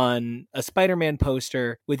situation on a Spider-Man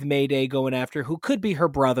poster with Mayday going after who could be her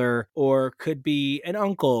brother, or could be an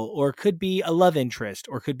uncle, or could be a love interest,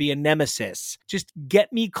 or could be a nemesis. Just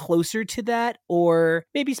get me closer to that, or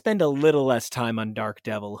maybe spend a little less time on Dark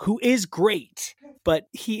Devil, who is great, but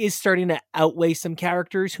he is starting to outweigh some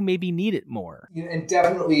characters who maybe need it more. And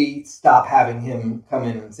definitely stop having him come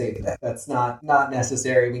in and save the day. That's not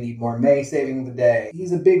necessary. We need more May saving the day.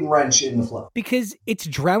 He's a big wrench in the flow. Because it's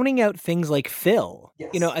drowning out things like Phil.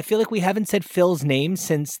 Yes. You know, I feel like we haven't said Phil's name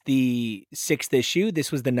since the 6th issue.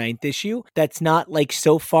 This was the 9th issue. That's not like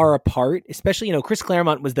so far apart, especially, Chris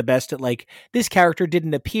Claremont was the best at like, this character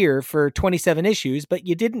didn't appear for 27 issues, but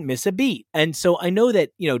you didn't miss a beat. And so I know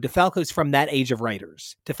that, DeFalco's from that age of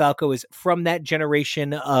writers. DeFalco is from that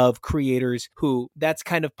generation of creators who that's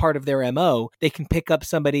kind of part of their MO. They can pick up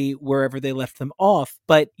somebody wherever they left them off,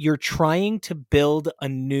 but you're trying to build a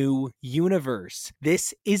new universe.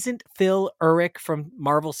 This isn't Phil Urich from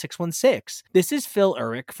Marvel 616. This is Phil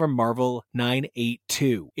Urich from Marvel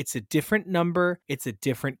 982. It's a different number. It's a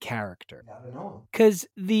different character. Gotta know. Because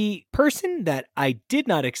the person that I did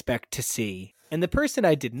not expect to see and the person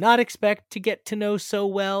I did not expect to get to know so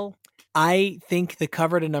well, I think the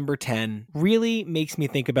cover to number 10 really makes me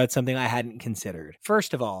think about something I hadn't considered.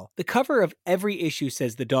 First of all, the cover of every issue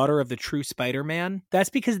says the daughter of the true Spider-Man. That's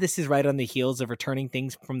because this is right on the heels of returning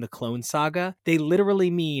things from the Clone Saga. They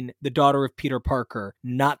literally mean the daughter of Peter Parker,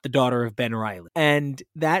 not the daughter of Ben Reilly. And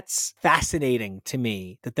that's fascinating to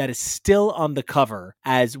me that is still on the cover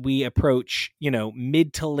as we approach,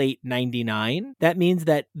 mid to late 99. That means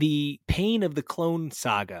that the pain of the Clone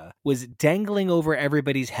Saga was dangling over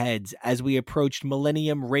everybody's heads as we approached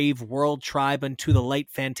Millennium Rave World Tribe unto the Light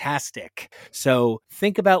Fantastic. So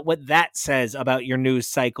think about what that says about your news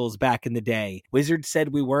cycles back in the day. Wizard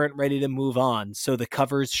said we weren't ready to move on, so the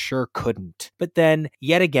covers sure couldn't. But then,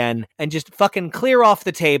 yet again, and just fucking clear off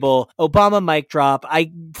the table, Obama mic drop.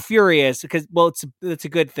 I'm furious because, well, it's a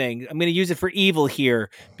good thing. I'm going to use it for evil here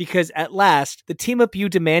because at last, the team up you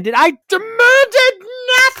demanded, I demanded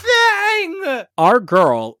nothing! Our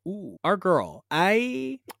girl,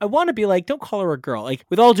 I want to be like, don't call her a girl. Like,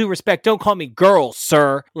 with all due respect, don't call me girl,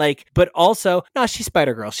 sir. Like, but also, no, she's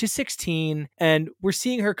Spider-Girl. She's 16 and we're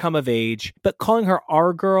seeing her come of age, but calling her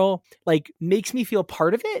our girl, like, makes me feel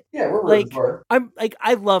part of it. Yeah, we're rooting for her. I'm like,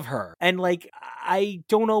 I love her. And like, I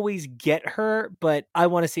don't always get her, but I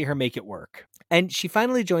want to see her make it work. And she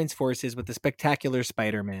finally joins forces with the Spectacular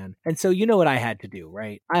Spider-Man. And so you know what I had to do,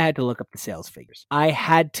 right? I had to look up the sales figures. I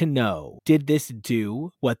had to know, did this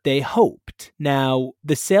do what they hoped? Now,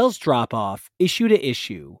 the sales drop-off issue to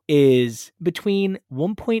issue is between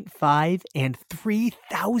 1.5 and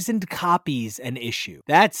 3,000 copies an issue.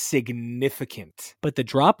 That's significant. But the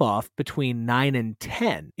drop-off between 9 and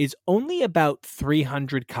 10 is only about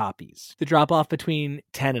 300 copies. The drop-off between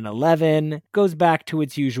 10 and 11 goes back to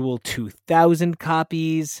its usual 2,000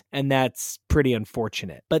 copies, and that's pretty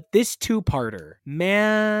unfortunate. But this two-parter,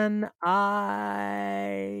 man,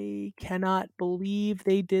 I cannot believe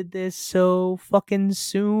they did this so fucking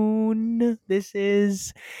soon. This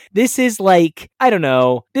is like, I don't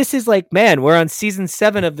know. This is like, man, we're on season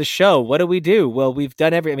 7 of the show. What do we do? Well, we've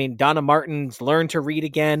done Donna Martin's learned to read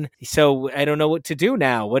again, so I don't know what to do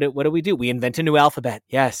now. What do we do? We invent a new alphabet.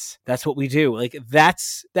 Yes, that's what we do. Like,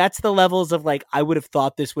 that's the levels of like, I would have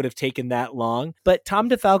thought this would have taken that long. But Tom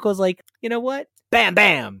DeFalco's like, you know what? Bam,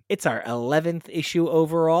 bam. It's our 11th issue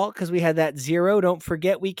overall because we had that 0. Don't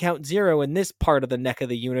forget, we count 0 in this part of the neck of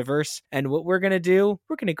the universe. And what we're going to do,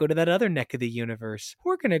 we're going to go to that other neck of the universe.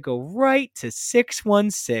 We're going to go right to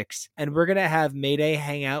 616 and we're going to have Mayday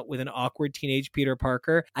hang out with an awkward teenage Peter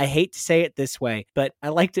Parker. I hate to say it this way, but I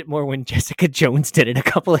liked it more when Jessica Jones did it a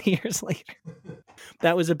couple of years later.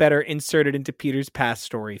 That was a better inserted into Peter's past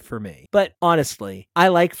story for me. But honestly, I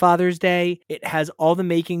like Father's Day. It has all the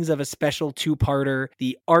makings of a special two-parter.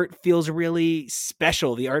 The art feels really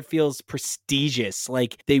special. The art feels prestigious.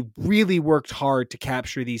 Like, they really worked hard to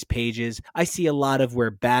capture these pages. I see a lot of where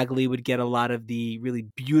Bagley would get a lot of the really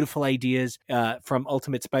beautiful ideas from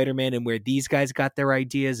Ultimate Spider-Man and where these guys got their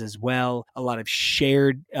ideas as well. A lot of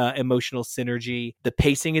shared emotional synergy. The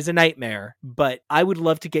pacing is a nightmare, but I would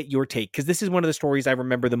love to get your take because this is one of the stories I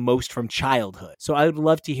remember the most from childhood. So I would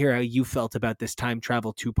love to hear how you felt about this time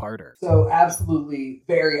travel two-parter. So absolutely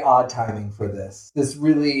very odd timing for this. This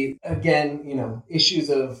really, again, issues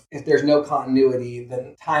of if there's no continuity,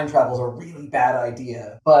 then time travel is a really bad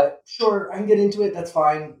idea. But sure, I can get into it. That's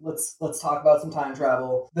fine. Let's talk about some time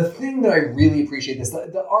travel. The thing that I really appreciate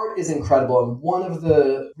the art is incredible. And one of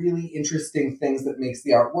the really interesting things that makes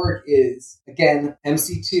the art work is, again,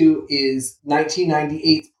 MC2 is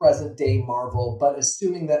 1998's present day Marvel, but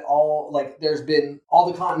assuming that there's been all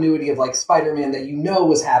the continuity of like Spider-Man that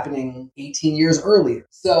was happening 18 years earlier.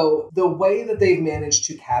 So the way that they've managed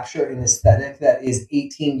to capture an aesthetic that is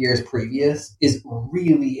 18 years previous is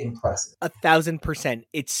really impressive. 1,000%.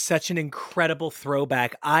 It's such an incredible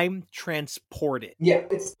throwback. I'm transported. Yeah,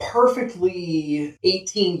 it's perfectly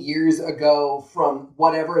 18 years ago from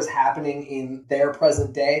whatever is happening in their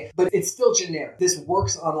present day, but it's still generic. This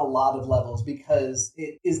works on a lot of levels because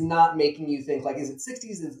it is not making you think think, like, is it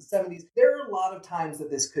 60s, is it 70s? There are a lot of times that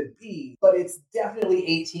this could be, but it's definitely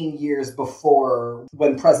 18 years before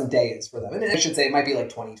when present day is for them. And I should say it might be like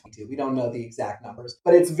 2022. We don't know the exact numbers,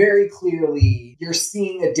 but it's very clearly you're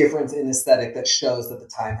seeing a difference in aesthetic that shows that the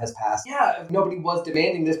time has passed. Yeah, nobody was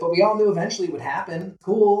demanding this, but we all knew eventually it would happen.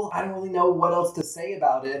 Cool. I don't really know what else to say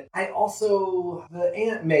about it. I also, the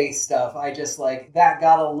Aunt May stuff, I just like, that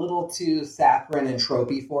got a little too saccharine and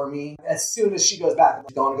tropey for me. As soon as she goes back, I'm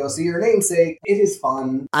going to go see her namesake. It is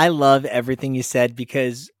fun. I love everything you said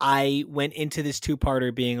because I went into this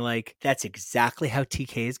two-parter being like, that's exactly how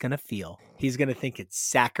TK is going to feel. He's going to think it's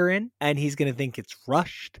saccharine and he's going to think it's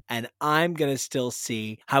rushed. And I'm going to still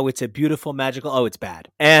see how it's a beautiful, magical, oh, it's bad.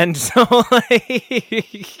 And so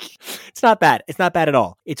it's not bad. It's not bad at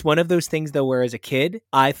all. It's one of those things though, where as a kid,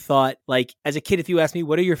 I thought like, as a kid, if you asked me,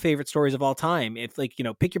 what are your favorite stories of all time? If like, you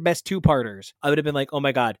know, pick your best two-parters, I would have been like, oh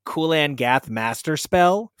my God, Kulan Gath Master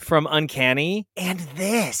Spell from Uncanny and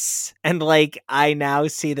this. And like, I now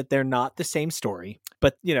see that they're not the same story.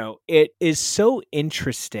 But, you know, it is so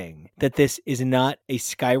interesting that this is not a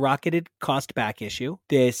skyrocketed cost back issue.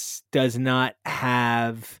 This does not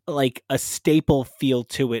have like a staple feel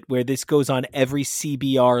to it where this goes on every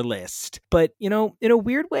CBR list. But, you know, in a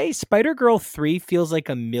weird way, Spider-Girl 3 feels like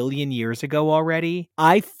a million years ago already.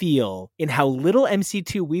 I feel in how little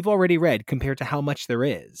MC2 we've already read compared to how much there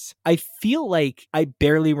is. I feel like I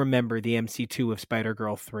barely remember the MC2 of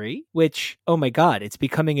Spider-Girl 3, which, oh my God, it's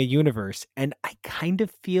becoming a universe. And I kind of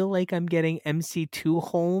feel like I'm getting MC2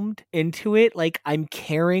 homed into it. Like I'm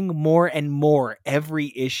caring more and more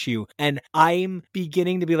every issue. And I'm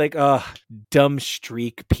beginning to be like, oh, dumb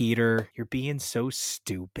streak, Peter. You're being so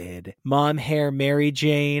stupid. Mom hair, Mary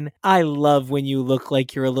Jane. I love when you look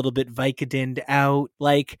like you're a little bit Vicodined out.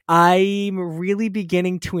 Like I'm really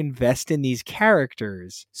beginning to invest in these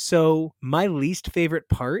characters. So my least favorite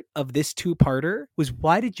part of this two-parter was,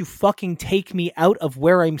 why did you fucking take me out of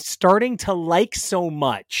where I'm starting to like so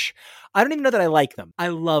much? I don't even know that I like them. I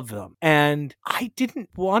love them. And I didn't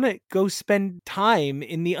want to go spend time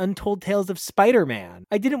in the Untold Tales of Spider-Man.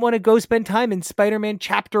 I didn't want to go spend time in Spider-Man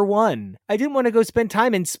Chapter 1. I didn't want to go spend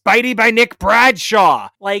time in Spidey by Nick Bradshaw.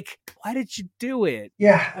 Like, why did you do it?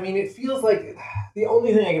 Yeah, I mean, it feels like the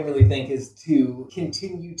only thing I can really think is to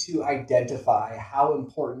continue to identify how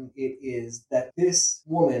important it is that this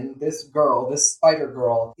woman, this girl, this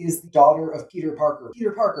Spider-Girl, is the daughter of Peter Parker.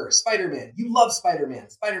 Peter Parker, Spider-Man. You love Spider-Man.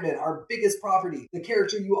 Spider-Man, our biggest property. The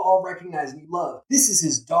character you all recognize and you love. This is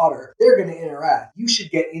his daughter. They're going to interact. You should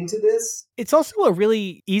get into this. It's also a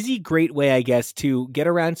really easy, great way, I guess, to get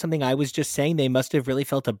around something I was just saying they must have really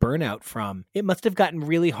felt a burnout from. It must have gotten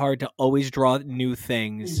really hard to always draw new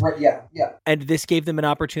things. Right, yeah. And this gave them an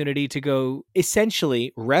opportunity to go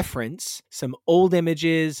essentially reference some old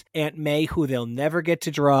images, Aunt May, who they'll never get to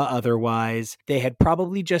draw otherwise. They had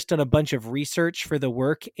probably just done a bunch of research for the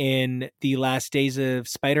work in the last days of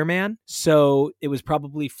Spider-Man. So it was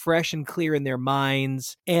probably fresh and clear in their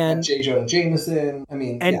minds. And J. Jonah Jameson. I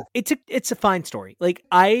mean, and it's a fine story. Like,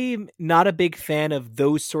 I'm not a big fan of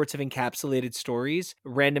those sorts of encapsulated stories.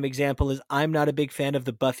 Random example is I'm not a big fan of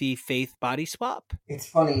the Buffy Faith body swap. It's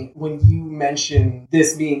funny when you mention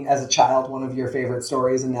this being, as a child, one of your favorite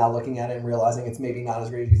stories, and now looking at it and realizing it's maybe not as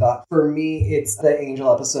great as you thought. For me, it's the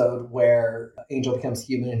Angel episode where Angel becomes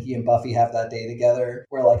human and he and Buffy have that day together,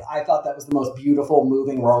 where like I thought that was the most beautiful,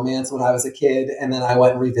 moving romance when I was a kid, and then I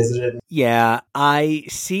went and revisited it. Yeah, I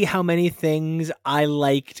see how many things I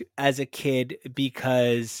liked as a kid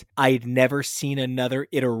because I'd never seen another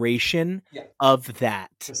iteration of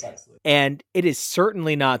that. Precisely. And it is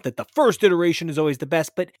certainly not that the first iteration is always the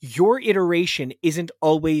best, but your iteration isn't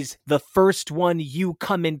always the first one you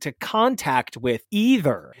come into contact with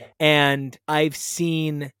either. Yeah. And I've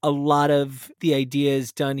seen a lot of the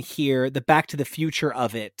ideas done here, the Back to the Future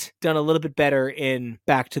of it, done a little bit better in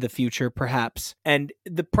Back to the Future, perhaps. And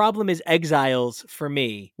the problem is Exiles, for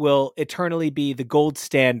me, will eternally be the gold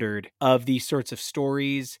standard of these sorts of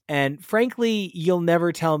stories. And frankly, you'll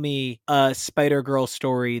never tell me a Spider-Girl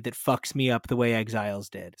story that fucks me up the way Exiles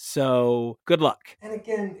did. So good luck. And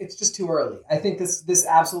again, it's just too early. I think this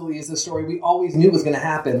absolutely is a story we always knew was going to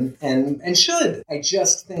happen and should. I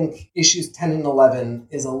just think issues 10 and 11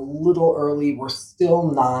 is a little early. We're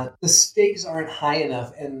still not, the stakes aren't high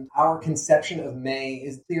enough, and our conception of May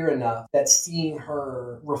is clearly clear enough that seeing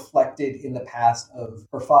her reflected in the past of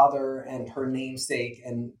her father and her namesake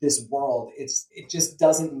and this world, it just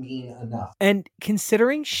doesn't mean enough. And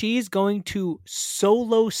considering she's going to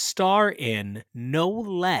solo star in no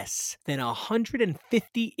less than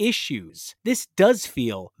 150 issues, this does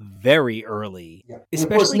feel very early. Yeah. And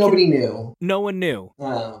Especially of course, nobody knew. No one knew.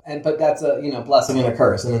 But that's a blessing and a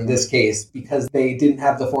curse. And in this case, because they didn't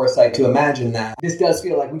have the foresight to imagine that, this does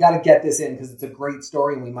feel like we got to get this in because it's a great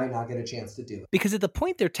story and we might not get a chance to do it. Because at the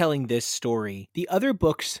point they're telling this story, the other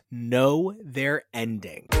books know their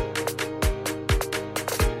ending.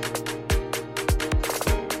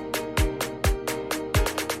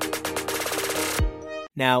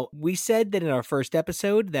 Now, we said that in our first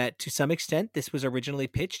episode that to some extent this was originally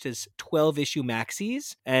pitched as 12-issue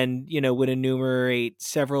maxis and, would enumerate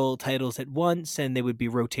several titles at once and they would be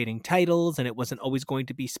rotating titles and it wasn't always going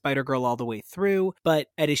to be Spider-Girl all the way through. But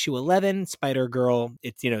at issue 11, Spider-Girl,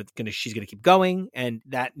 she's going to keep going, and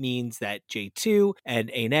that means that J2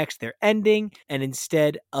 and A-Next, they're ending, and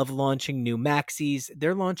instead of launching new maxis,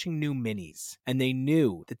 they're launching new minis. And they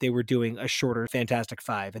knew that they were doing a shorter Fantastic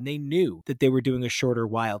Five, and they knew that they were doing a shorter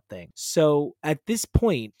Wild Thing. So at this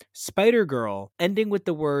point, Spider-Girl ending with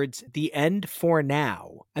the words, "the end for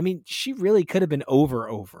now." I mean, she really could have been over.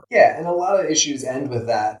 Yeah, and a lot of issues end with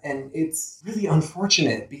that. And it's really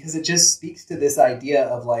unfortunate because it just speaks to this idea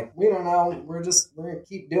of like, we don't know, we're going to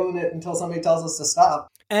keep doing it until somebody tells us to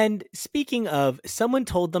stop. And speaking of someone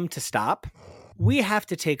told them to stop, we have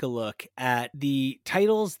to take a look at the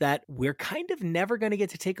titles that we're kind of never going to get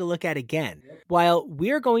to take a look at again. Yep. While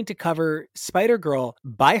we're going to cover Spider-Girl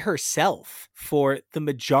by herself for the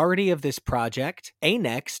majority of this project,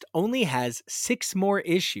 A-Next only has 6 more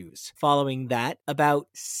issues. Following that, about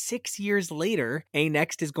 6 years later,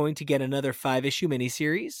 A-Next is going to get another 5-issue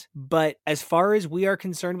miniseries. But as far as we are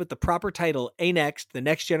concerned with the proper title, A-Next, The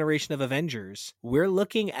Next Generation of Avengers, we're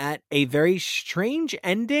looking at a very strange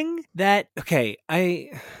ending that, okay,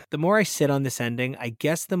 the more I sit on this ending, I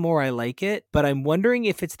guess the more I like it, but I'm wondering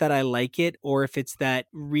if it's that I like it or if it's that,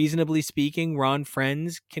 reasonably speaking, Ron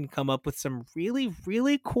Frenz can come up with some really,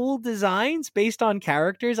 really cool designs based on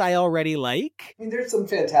characters I already like. I mean, there's some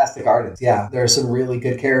fantastic artists. Yeah, there are some really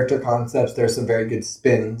good character concepts. There's some very good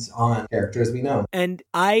spins on characters we know. And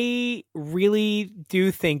I really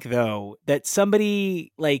do think, though, that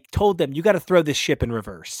somebody told them, you got to throw this ship in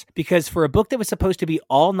reverse. Because for a book that was supposed to be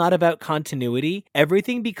all not about continuity,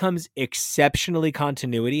 everything becomes exceptionally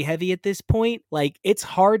continuity heavy at this point. It's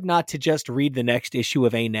hard not to just read the next issue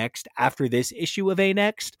of A-Next after this issue of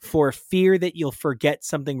A-Next for fear that you'll forget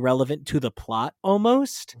something relevant to the plot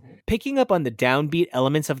almost. Mm-hmm. Picking up on the downbeat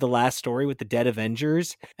elements of the last story with the dead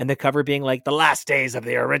Avengers and the cover being like the last days of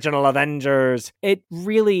the original Avengers. It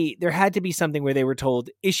really, there had to be something where they were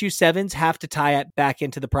told issue 7s have to tie it back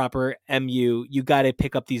into the proper MU. You got to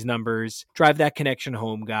pick up these numbers, drive that connection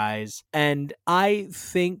home, guys. And I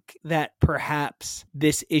think that perhaps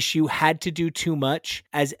this issue had to do too much,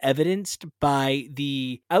 as evidenced by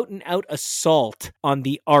the out-and-out assault on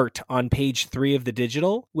the art on page 3 of the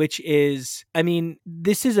digital, which is,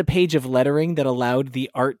 this is a page of lettering that allowed the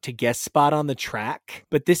art to guest spot on the track,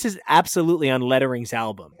 but this is absolutely on lettering's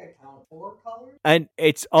album. And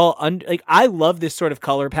it's all I love this sort of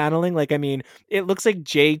color paneling. It looks like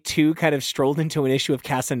J2 kind of strolled into an issue of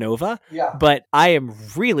Casanova. Yeah. But I am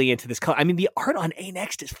really into this color. The art on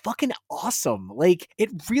A-Next is fucking awesome. It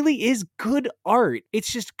really is good art.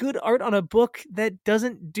 It's just good art on a book that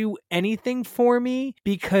doesn't do anything for me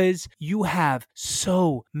because you have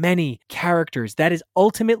so many characters. That is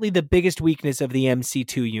ultimately the biggest weakness of the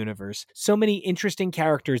MC2 universe. So many interesting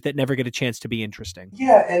characters that never get a chance to be interesting.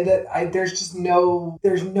 Yeah, and that there's just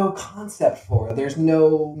there's no concept for it. There's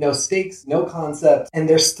no stakes, no concept, and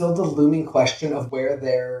there's still the looming question of where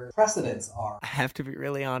their precedents are. I have to be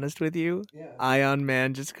really honest with you. Yeah. Ion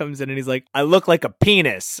Man just comes in and he's like, I look like a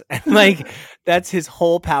penis. And that's his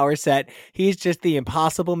whole power set. He's just the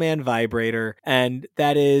Impossible Man vibrator. And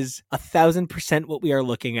that is 1,000% what we are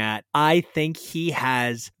looking at. I think he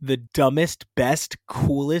has the dumbest, best,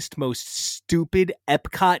 coolest, most stupid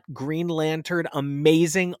Epcot Green Lantern,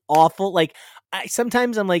 amazing, awful.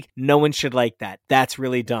 Sometimes I'm like, no one should like that. That's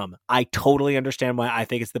really dumb. I totally understand why I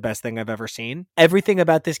think it's the best thing I've ever seen. Everything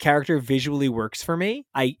about this character visually works for me.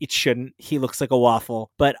 It shouldn't. He looks like a waffle,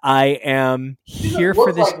 but I am here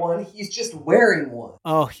for this. Like one. He's just wearing one.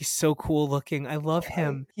 Oh, he's so cool looking. I love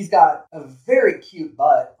him. He's got a very cute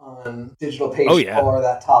butt on digital page 4,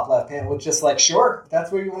 that top left panel, with just sure, that's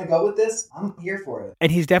where you want to go with this. I'm here for it.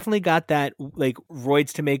 And he's definitely got that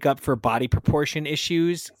roids to make up for body proportion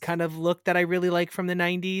issues kind of look that I really really like from the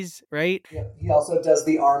 90s, right? Yeah, he also does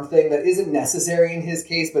the arm thing that isn't necessary in his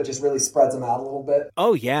case, but just really spreads him out a little bit.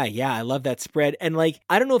 Oh, yeah, I love that spread. And like,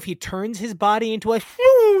 I don't know if he turns his body into a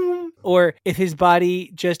or if his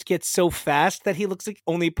body just gets so fast that he looks like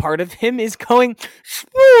only part of him is going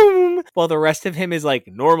while the rest of him is like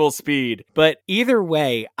normal speed. But either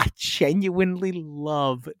way, I genuinely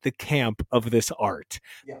love the camp of this art.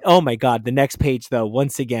 Yeah. Oh my God. The next page, though,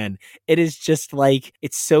 once again, it is just like,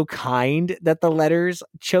 it's so kind that the letters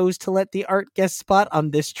chose to let the art guest spot on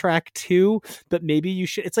this track too. But maybe you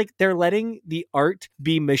should, it's like they're letting the art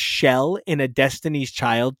be Michelle in a Destiny's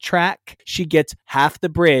Child track. She gets half the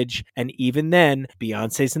bridge, and even then,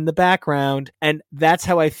 Beyonce's in the background. And that's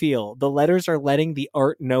how I feel. The letters are letting the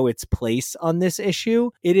art know its place on this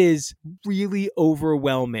issue. It is really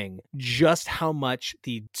overwhelming just how much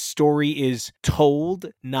the story is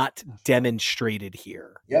told, not demonstrated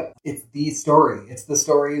here. Yep, it's the story. It's the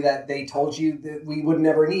story that they told you that we would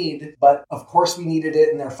never need, but of course we needed it,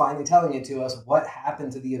 and they're finally telling it to us. What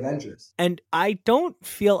happened to the Avengers? And I don't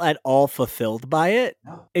feel at all fulfilled by it.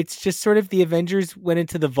 No. It's just sort of the Avengers went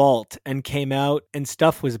into the vault and came out and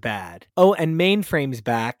stuff was bad. Oh, and Mainframe's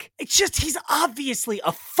back. It's just, he's obviously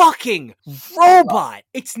a fucking robot.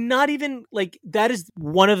 It's not even like, that is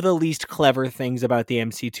one of the least clever things about the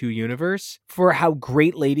MC2 universe for how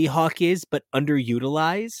great Lady Hawk is, but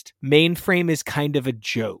underutilized. Mainframe is kind of a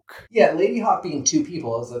joke. Yeah, Lady Hawk being two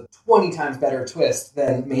people is a 20 times better twist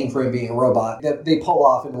than Mainframe being a robot that they pull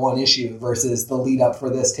off in one issue versus the lead up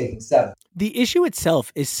for this taking 7. The issue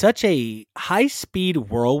itself is such a high-speed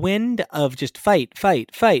whirlwind of just fight,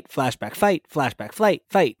 flashback, fight,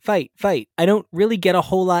 fight. I don't really get a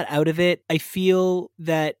whole lot out of it. I feel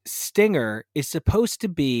that Stinger is supposed to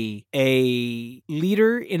be a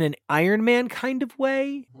leader in an Iron Man kind of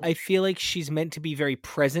way. I feel like she's meant to be very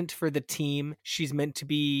present for the team. She's meant to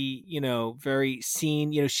be, very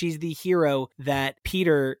seen. She's the hero that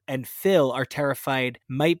Peter and Phil are terrified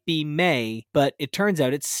might be May, but it turns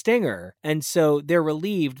out it's Stinger. And so they're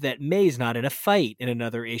relieved that May's not in a fight in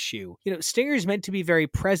another issue. Stinger's meant to be very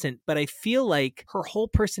present, but I feel like her whole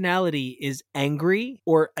personality is angry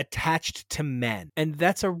or attached to men. And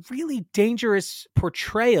that's a really dangerous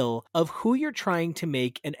portrayal of who you're trying to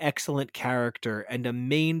make an excellent character and a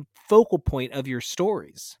main focal point of your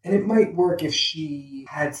stories. And it might work if she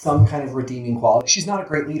had some kind of redeeming quality. She's not a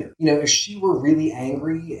great leader. If she were really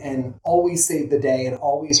angry and always saved the day and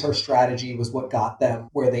always her strategy was what got them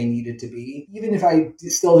where they needed to be, even if I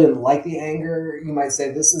still didn't like the anger, you might say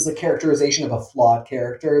this is a characterization of a flawed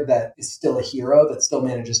character that is still a hero, that still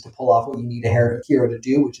manages to pull off what you need a hero to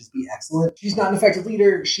do, which is be excellent. She's not an effective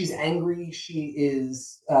leader. She's angry. She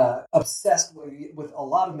is obsessed with a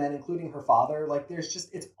lot of men, including her father. Like,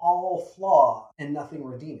 it's all flaw and nothing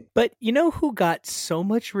redeeming. But you know who got so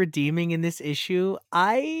much redeeming in this issue?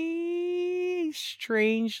 I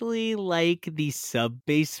strangely like the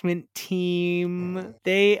Sub-Basement team.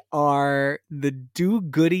 They are the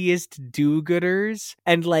do-goodiest do-gooders.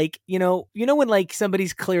 And when like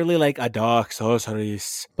somebody's clearly like a dark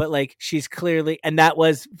sorceress, but like she's clearly, and that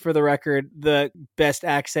was, for the record, the best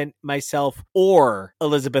accent myself or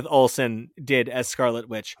Elizabeth Olsen did as Scarlet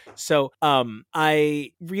Witch. So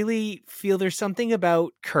I really feel there's something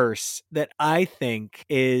about Curse that I think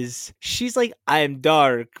is, she's like, I'm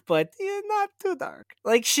dark, but you're not too dark.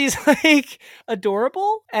 Like, she's like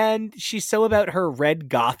adorable, and she's so about her red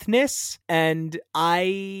gothness, and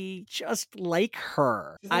I just like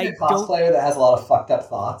her. She's like a cosplayer that has a lot of fucked up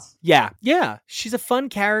thoughts. Yeah. She's a fun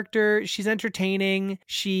character. She's entertaining.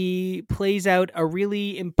 She plays out a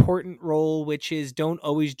really important role, which is don't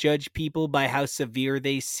always judge people by how severe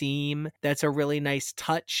they seem. That's a really nice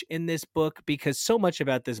touch in this book, because so much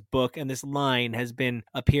about this book and this line has been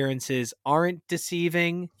appearances aren't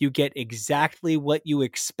deceiving. You get exactly what you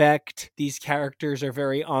expect. These characters are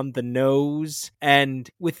very on the nose. And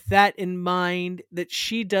with that in mind, that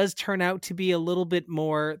she does turn out to be a little bit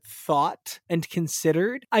more thought and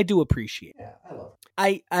considered, I do appreciate. Yeah, I love it.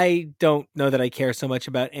 I don't know that I care so much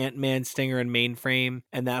about Ant-Man, Stinger, and Mainframe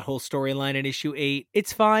and that whole storyline in issue 8.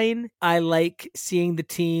 It's fine. I like seeing the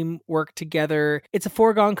team work together. It's a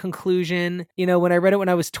foregone conclusion. When I read it when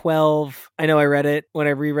I was 12, I know I read it. When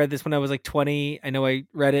I reread this when I was like 20, I know I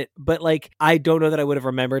read it. But like, I don't know that I would have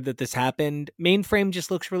remembered that this happened. Mainframe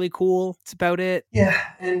just looks really cool. It's about it. Yeah,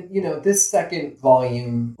 and this second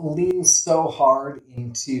volume leans so hard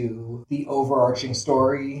into the overarching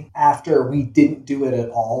story after we didn't do it at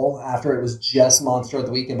all, after it was just Monster of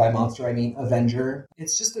the Week, and by monster I mean Avenger.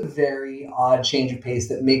 It's just a very odd change of pace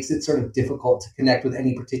that makes it sort of difficult to connect with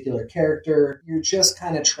any particular character. You're just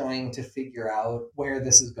kind of trying to figure out where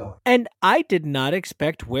this is going. And I did not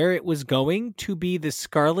expect where it was going to be the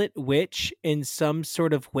Scarlet Witch in some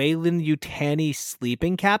sort of Weyland-Yutani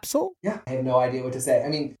sleeping capsule. Yeah, I have no idea what to say. I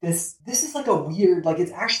mean, this is like a weird, like,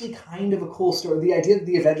 it's actually kind of a cool story. The idea that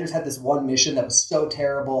the Avengers had this one mission that was so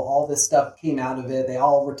terrible, all this stuff came out of it, they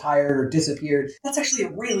all retired or disappeared. That's actually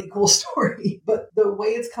a really cool story. But the way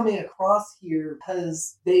it's coming across here,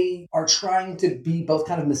 because they are trying to be both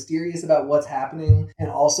kind of mysterious about what's happening and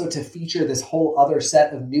also to feature this whole other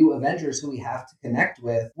set of new Avengers who we have to connect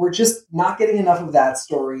with, we're just not getting enough of that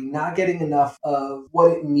story, not getting enough of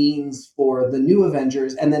what it means for the new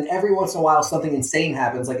Avengers. And then every once in a while, something insane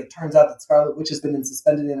happens. Like, it turns out that Scarlet Witch has been in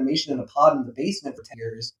suspended animation in a pod in the basement for 10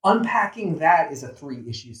 years. Unpacking that is a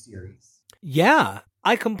 3-issue series. Yeah,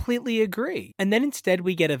 I completely agree. And then instead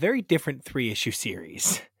we get a very different 3-issue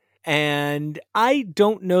series. And I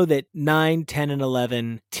don't know that 9, 10, and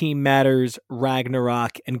 11, Team Matters,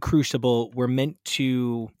 Ragnarok, and Crucible were meant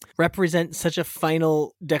to represent such a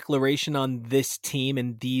final declaration on this team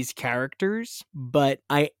and these characters, but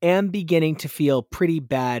I am beginning to feel pretty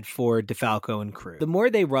bad for DeFalco and crew. The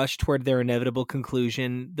more they rush toward their inevitable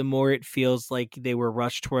conclusion, the more it feels like they were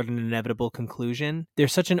rushed toward an inevitable conclusion.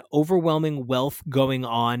 There's such an overwhelming wealth going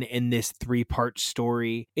on in this 3-part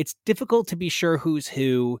story. It's difficult to be sure who's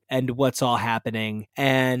who and what's all happening.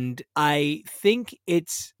 And I think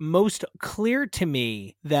it's most clear to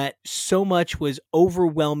me that so much was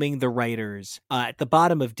overwhelming the writers at the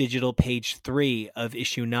bottom of digital page 3 of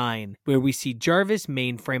issue 9, where we see Jarvis,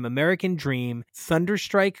 Mainframe, American Dream,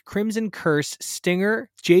 Thunderstrike, Crimson Curse, Stinger,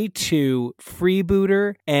 J2,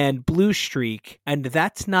 Freebooter, and Blue Streak. And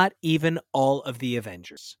that's not even all of the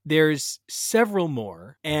Avengers. There's several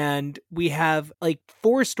more, and we have like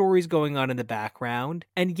 4 stories going on in the background,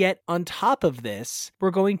 and yet on top of this, we're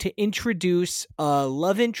going to introduce a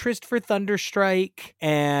love interest for Thunderstrike,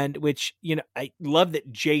 and which, I love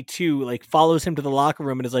that J2 like follows him to the locker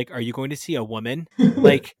room and is like, "Are you going to see a woman?"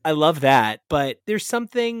 Like, I love that, but there's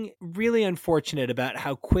something really unfortunate about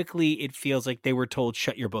how quickly it feels like they were told,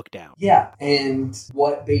 "Shut your book down." Yeah, and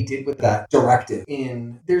what they did with that directive,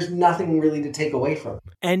 and there's nothing really to take away from it.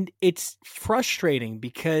 And it's frustrating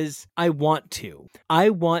because I want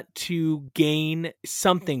to gain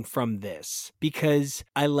something from this, because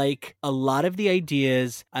I like a lot of the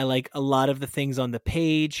ideas, I like a lot of the things on the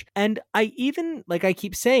page, and I even, like I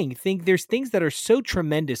keep saying, think there's things that are so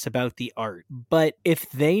tremendous about the art. But if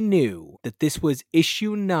they knew that this was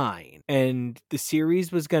issue 9 and the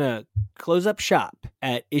series was gonna close up shop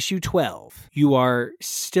at issue 12, you are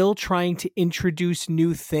still trying to introduce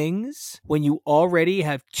new things when you already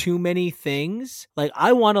have too many things. Like,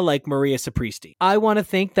 I want to like Maria Sapristi. I want to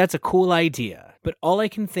think that's a cool idea. But all I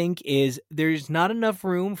can think is there's not enough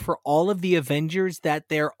room for all of the Avengers that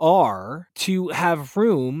there are to have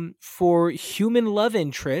room for human love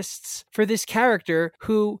interests for this character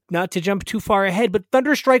who, not to jump too far ahead, but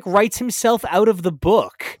Thunderstrike writes himself out of the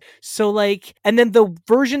book. So like, and then the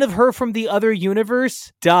version of her from the other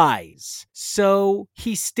universe dies. So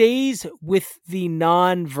he stays with the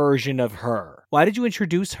non-version of her. Why did you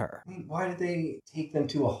introduce her? I mean, why did they take them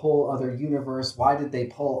to a whole other universe? Why did they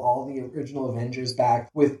pull all the original Avengers back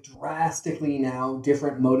with drastically now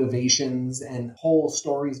different motivations and whole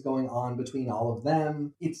stories going on between all of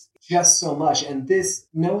them? It's just so much. And this,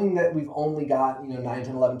 knowing that we've only got, 9,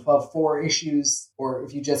 10, 11, 12, 4 issues, or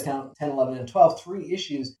if you just count 10, 11, and 12, 3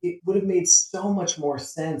 issues, it would have made so much more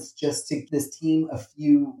sense just to give this team a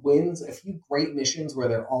few wins, a few great missions where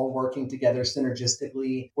they're all working together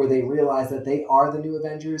synergistically, where they realize that they are the new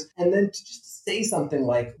Avengers, and then to just say something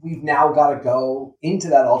like, we've now got to go into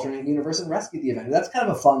that alternate universe and rescue the Avengers. That's kind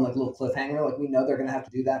of a fun, like, little cliffhanger. Like, we know they're going to have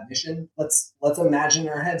to do that mission. Let's imagine in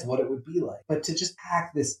our heads what it would be like. But to just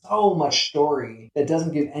pack this so much story that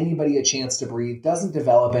doesn't give anybody a chance to breathe, doesn't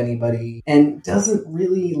develop anybody, and doesn't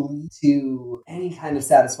really lead to any kind of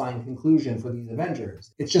satisfying conclusion for these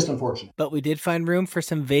Avengers. It's just unfortunate. But we did find room for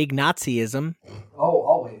some vague Nazism. Oh,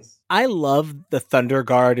 always. I love the Thunder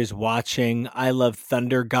Guard is watching. I love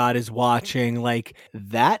Thunder God is watching. Like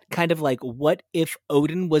that kind of like, what if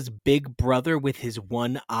Odin was Big Brother with his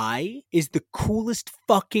one eye is the coolest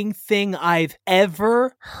fucking thing I've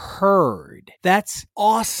ever heard. That's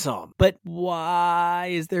awesome. But why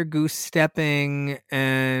is there goose stepping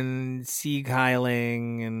and sea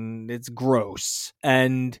kyling and it's gross?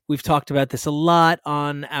 And we've talked about this a lot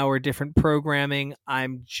on our different programming.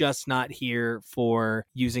 I'm just not here for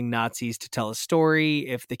using Nazis to tell a story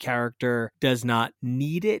if the character does not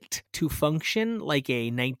need it to function, like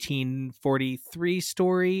a 1943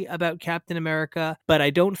 story about Captain America. But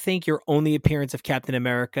I don't think your only appearance of Captain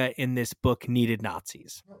America in this book needed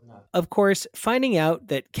Nazis. Of course, finding out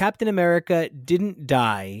that Captain America didn't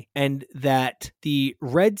die and that the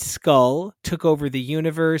Red Skull took over the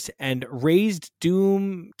universe and raised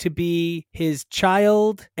Doom to be his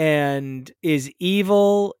child and is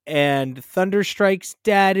evil, and Thunderstrike's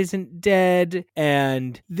dad isn't dead,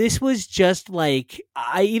 and this was just like,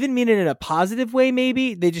 I even mean it in a positive way,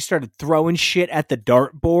 maybe. They just started throwing shit at the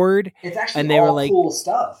dartboard. It's actually and they all were like, cool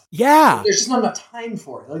stuff. Yeah. There's just not enough time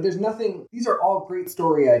for it. Like, there's nothing, these are all great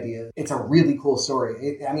story ideas. It's a really cool story.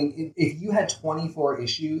 If you had 24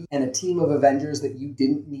 issues and a team of Avengers that you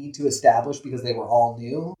didn't need to establish because they were all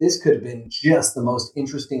new, this could have been just the most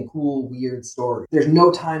interesting, cool, weird story. There's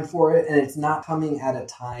no time for it, and it's not coming at a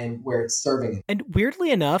time where it's serving it. And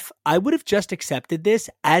weirdly enough, I would have just accepted this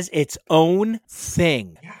as its own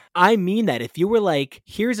thing. Yeah. I mean that if you were like,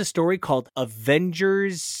 here's a story called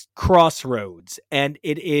Avengers Crossroads, and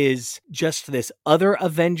it is just this other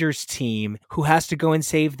Avengers team who has to go and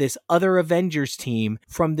save this other Avengers team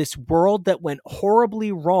from this world that went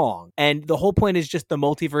horribly wrong, and the whole point is just the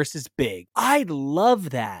multiverse is big. I love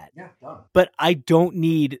that. Yeah, done. But I don't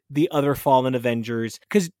need the other fallen Avengers,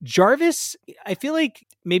 because Jarvis, I feel like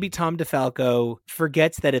maybe Tom DeFalco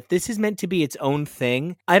forgets that if this is meant to be its own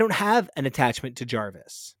thing, I don't have an attachment to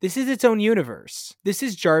Jarvis. This is its own universe. This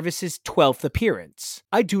is Jarvis's 12th appearance.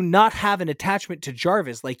 I do not have an attachment to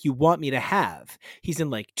Jarvis like you want me to have. He's in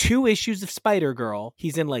like 2 issues of Spider-Girl.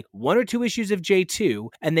 He's in like 1 or 2 issues of J2.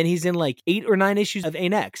 And then he's in like 8 or 9 issues of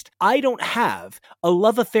A-Next. I don't have a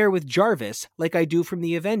love affair with Jarvis like I do from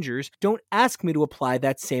the Avengers. Don't ask me to apply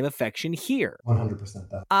that same affection here. 100%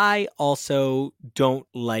 that. I also don't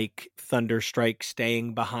like Thunderstrike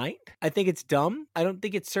staying behind. I think it's dumb. I don't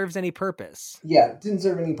think it serves any purpose. Yeah, it didn't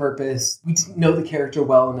serve any purpose. We didn't know the character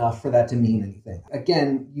well enough for that to mean anything.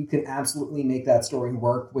 Again, you can absolutely make that story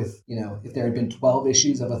work with, if there had been 12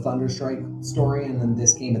 issues of a Thunderstrike story and then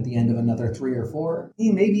this came at the end of another 3 or 4.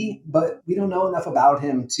 Maybe, but we don't know enough about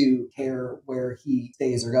him to care where he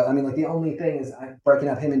stays or goes. I mean, like, the only thing is breaking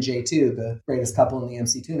up him and J2, the greatest couple in the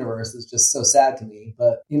MC2 universe, is just so sad to me.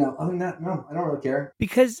 But, other than that, no, I don't really care.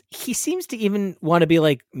 Because he seems to even want to be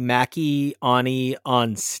like Mackie Ani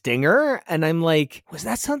on Stinger. And I'm like, was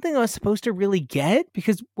that something I was supposed to really get?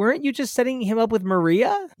 Because weren't you just setting him up with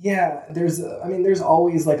Maria? Yeah, there's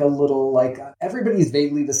always like a little, like, everybody's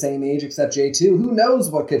vaguely the same age except J2. Who knows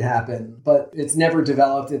what could happen? But it's never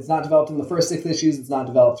developed. It's not developed in the first 6 issues. It's not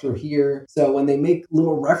developed through here. So when they make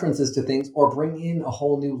little references to things or bring in a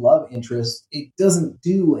whole new love interest, it doesn't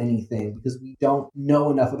do anything because we don't know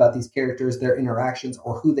enough about these characters, their interactions,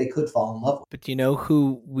 or who they could fall in love with. But do you know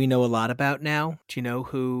who we know a lot about now? Do you know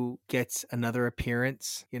who gets another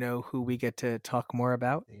appearance? You know who we get to talk more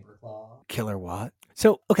about? Saberclaw. Killer Watt.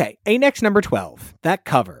 So, okay, A-Next number 12. That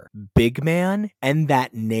cover, big man, and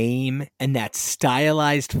that name, and that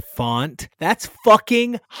stylized font, that's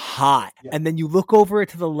fucking hot. Yeah. And then you look over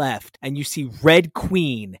to the left, and you see Red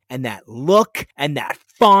Queen, and that look, and that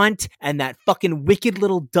font, and that fucking wicked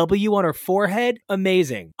little W on her forehead.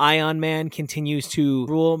 Amazing. Ion Man continues to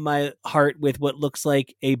rule my heart with what looks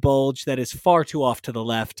like a bulge that is far too off to the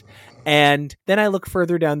left. And then I look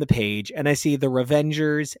further down the page and I see the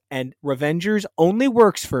Revengers, and Revengers only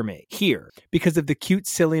works for me here because of the cute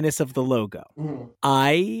silliness of the logo. Mm-hmm.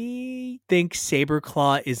 I think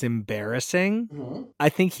Saberclaw is embarrassing. Mm-hmm. I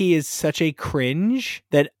think he is such a cringe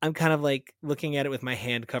that I'm kind of like looking at it with my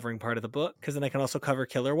hand covering part of the book, because then I can also cover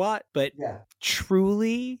Killer Watt. But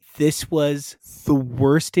truly, this was the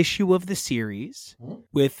worst issue of the series,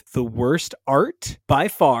 with the worst art by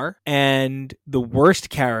far and the worst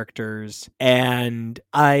characters. And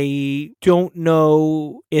I don't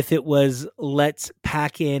know if it was let's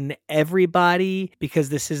pack in everybody because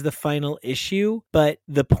this is the final issue, but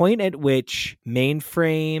the point at which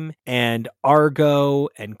Mainframe and Argo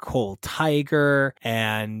and Cole Tiger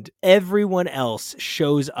and everyone else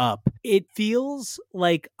shows up It feels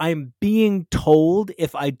like I'm being told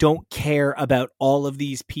if I don't care about all of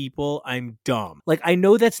these people, I'm dumb. Like, I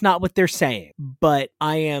know that's not what they're saying, but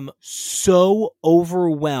I am so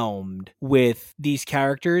overwhelmed with these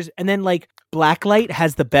characters. And then, like, Blacklight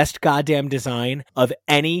has the best goddamn design of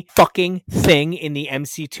any fucking thing in the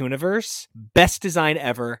MC universe. Best design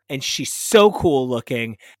ever. And she's so cool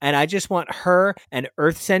looking. And I just want her and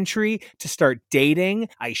Earth Sentry to start dating.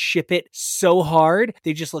 I ship it so hard.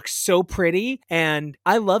 They just look so pretty. And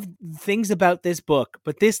I love things about this book.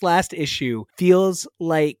 But this last issue feels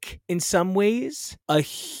like, in some ways, a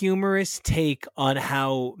humorous take on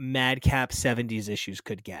how madcap 70s issues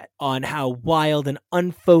could get. On how wild and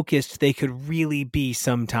unfocused they could really be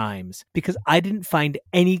sometimes, because I didn't find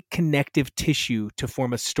any connective tissue to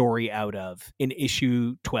form a story out of in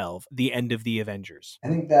issue 12, the end of the Avengers. I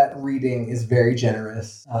think that reading is very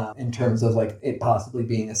generous in terms of like it possibly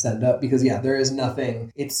being a send up, because there is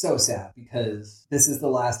nothing. It's so sad because this is the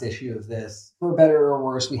last issue of this. For better or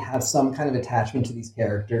worse, we have some kind of attachment to these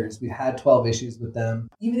characters. We've had 12 issues with them.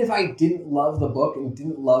 Even if I didn't love the book and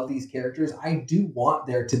didn't love these characters, I do want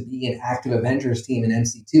there to be an active Avengers team in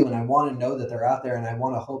MC2, and I want to know that they're out there, and I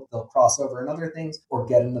want to hope they'll cross over in other things or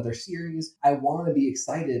get another series. I want to be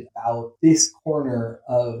excited about this corner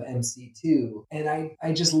of MC2, and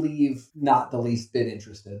I just leave not the least bit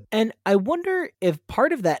interested. And I wonder if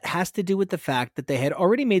part of that has to do with the fact that they had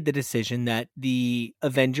already made the decision that the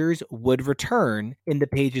Avengers would return in the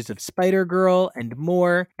pages of Spider-Girl and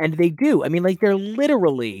more, and they do. I mean, like, they're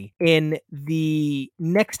literally in the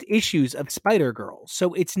next issues of Spider-Girl,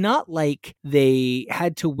 so it's not like they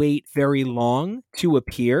had to wait very long to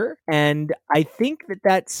appear. And I think that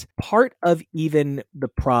that's part of even the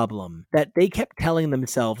problem, that they kept telling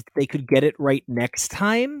themselves they could get it right next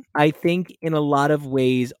time. I think in a lot of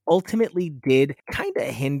ways ultimately did kind of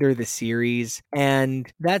hinder the series,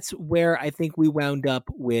 and that's where I think we wound up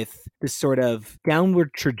with the sort of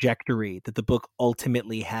downward trajectory that the book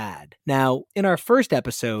ultimately had. Now, in our first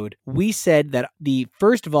episode, we said that the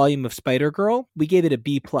first volume of Spider-Girl, we gave it a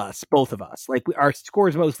B+, both of us. Like, our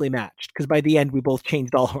scores mostly matched, because by the end, we both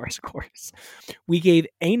changed all of our scores. We gave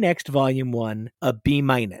A Next Volume 1 a B-,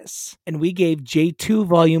 and we gave J2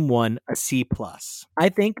 Volume 1 a C+. I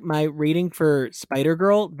think my rating for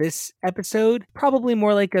Spider-Girl this episode, probably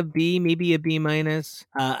more like a B, maybe a B-.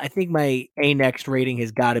 I think my A Next rating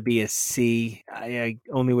has got to be a C. I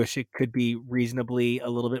only wish it could be reasonably a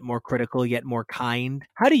little bit more critical, yet more kind.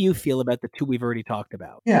 How do you feel about the two we've already talked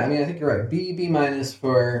about? Yeah, I mean, I think you're right. B, B-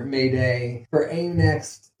 for Mayday. For A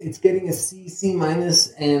Next, it's getting a C, C-,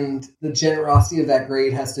 and the generosity of that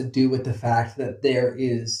grade has to do with the fact that there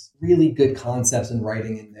is really good concepts and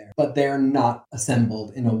writing in there, but they're not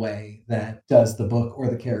assembled in a way that does the book or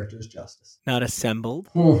the characters justice. Not assembled,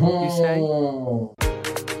 you say?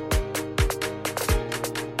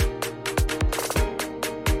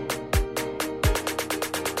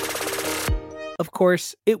 Of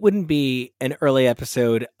course, it wouldn't be an early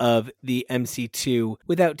episode of the MC2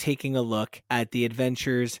 without taking a look at the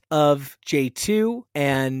adventures of J2,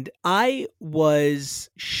 and I was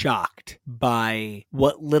shocked by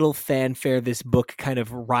what little fanfare this book kind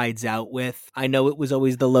of rides out with. I know it was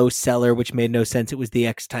always the low seller, which made no sense. It was the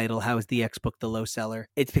X title. How is the X book the low seller?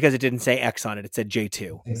 It's because it didn't say X on it. It said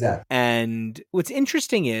J2. Exactly. And what's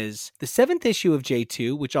interesting is the 7th issue of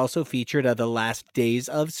J2, which also featured The Last Days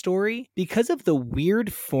of story, because of the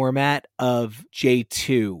weird format of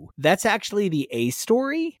J2, that's actually the A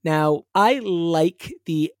story. Now, I like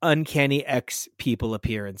the Uncanny X people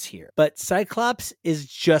appearance here, but Cyclops is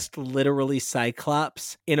just literally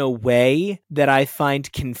Cyclops in a way that I find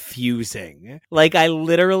confusing. Like, I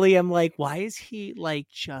literally am like, why is he like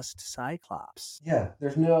just Cyclops? Yeah,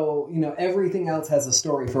 there's no, everything else has a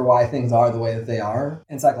story for why things are the way that they are,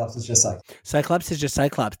 and Cyclops is just Cyclops. Cyclops is just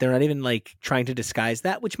Cyclops. They're not even like trying to disguise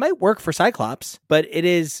that, which might work for Cyclops, but it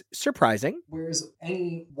is surprising. Where's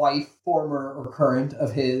any wife, former or current,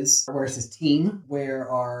 of his? Where's his team? Where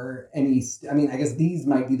are any? I mean, I guess these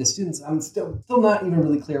might be the students. I'm still not even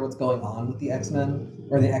really clear what's going on with the X-Men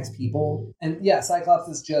or the X-People. And yeah, Cyclops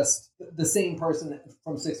is just the same person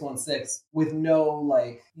from 616 with no,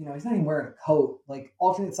 like, he's not even wearing a coat. Like,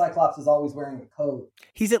 alternate Cyclops is always wearing a coat.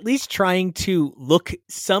 He's at least trying to look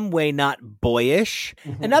some way not boyish.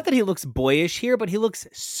 Mm-hmm. And not that he looks boyish here, but he looks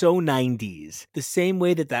so 90s. The same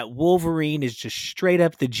way that Wolverine is just straight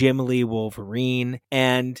up the Jim Lee Wolverine.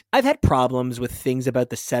 And I've had problems with things about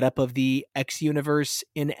the setup of the X universe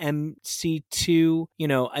in MC2.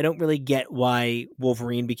 I don't really get why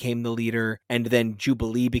Wolverine became the leader and then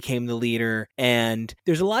Jubilee became the the leader, and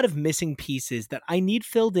there's a lot of missing pieces that I need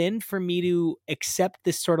filled in for me to accept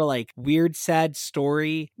this sort of like weird, sad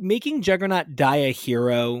story. Making Juggernaut die a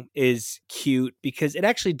hero is cute because it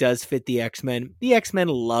actually does fit the X-Men. The X-Men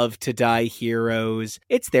love to die heroes.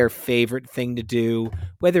 It's their favorite thing to do,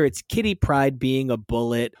 whether it's Kitty Pryde being a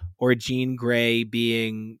Bullet or Jean Grey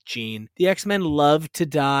being Jean. The X-Men love to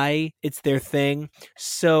die. It's their thing.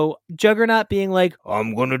 So Juggernaut being like,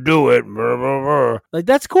 I'm gonna do it. Like,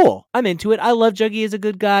 that's cool. I'm into it. I love Juggy as a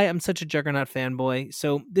good guy. I'm such a Juggernaut fanboy.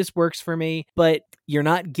 So this works for me, but you're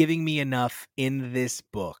not giving me enough in this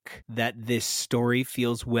book that this story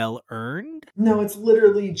feels well earned. No, it's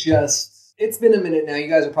literally just... It's been a minute now. You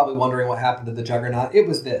guys are probably wondering what happened to the Juggernaut. It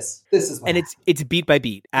was this. This is what and happened. It's beat by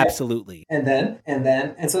beat. Absolutely. Yeah.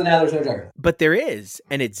 And so now there's no Juggernaut. But there is,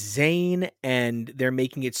 and it's Zane, and they're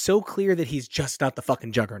making it so clear that he's just not the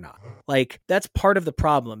fucking Juggernaut. Like, that's part of the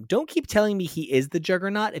problem. Don't keep telling me he is the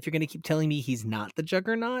Juggernaut if you're going to keep telling me he's not the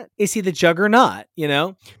Juggernaut. Is he the Juggernaut, you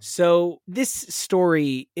know? So this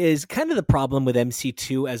story is kind of the problem with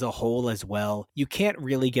MC2 as a whole as well. You can't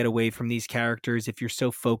really get away from these characters if you're so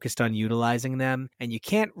focused on utilizing them, and you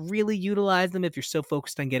can't really utilize them if you're so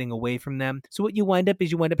focused on getting away from them. So what you wind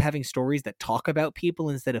up having stories that talk about people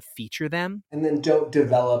instead of feature them. And then don't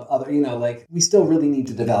develop other, like, we still really need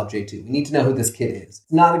to develop J2. We need to know who this kid is.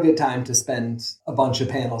 It's not a good time to spend a bunch of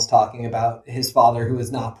panels talking about his father who is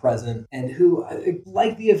not present and who,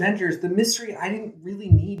 like the Avengers, the mystery I didn't really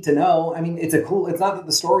need to know. I mean, it's not that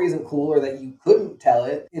the story isn't cool or that you couldn't tell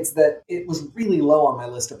it. It's that it was really low on my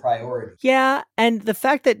list of priorities. Yeah, and the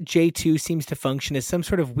fact that J2 seems to function as some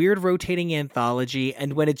sort of weird rotating anthology,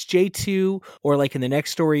 and when it's J2 or like in the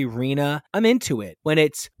next story Rena, I'm into it. When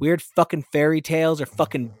it's weird fucking fairy tales or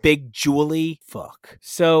fucking Big Julie, fuck.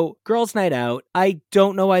 So Girls Night Out, I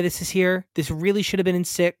don't know why this is here. This really should have been in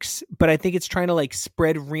 6, but I think it's trying to like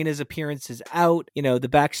spread Rena's appearances out. The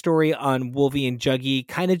backstory on Wolvie and Juggy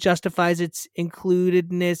kind of justifies its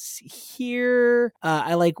includedness here.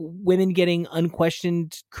 I like women getting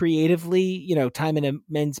unquestioned creatively, time in a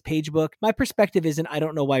men's page book. My perspective isn't, I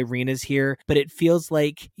don't know why Rena's here, but it feels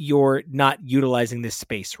like you're not utilizing this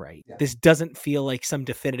space right. Yeah. This doesn't feel like some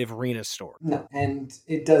definitive Rena story. No, and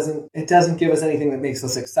it doesn't give us anything that makes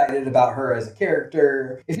us excited about her as a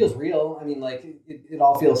character. It feels real. I mean, like, it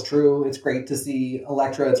all feels true. It's great to see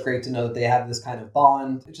Elektra. It's great to know that they have this kind of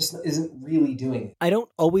bond. It just isn't really doing it. I don't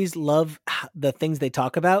always love the things they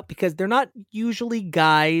talk about because they're not usually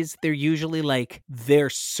guys. They're usually like their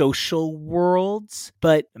social worlds,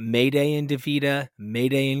 but Mayday and Davida,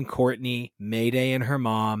 Mayday and Courtney, Mayday and her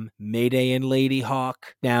mom, Mayday and Lady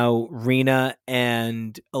Hawk, now Rena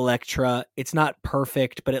and Elektra. It's not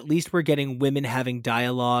perfect, but at least we're getting women having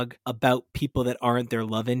dialogue about people that aren't their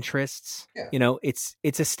love interests. Yeah.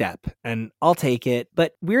 It's a step, and I'll take it.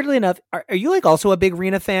 But weirdly enough, are you like also a big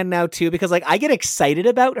Rena fan now too? Because like I get excited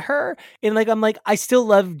about her, and like I'm like I still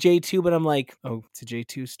love J2, but I'm like, oh, it's a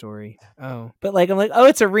J2 story. Oh, but like I'm like, oh,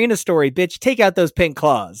 it's a Rena story, bitch. Take out those pink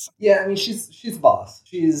claws. Yeah, I mean, she's a boss.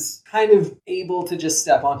 She's kind of able to just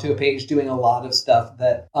step onto a page doing a lot of stuff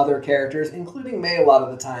that other characters, including May a lot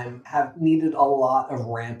of the time, have needed a lot of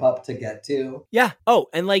ramp up to get to. Yeah. Oh,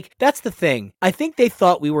 and like, that's the thing. I think they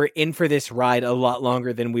thought we were in for this ride a lot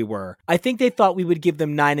longer than we were. I think they thought we would give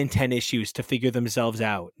them 9 and 10 issues to figure themselves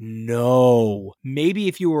out. No. Maybe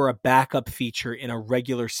if you were a backup feature in a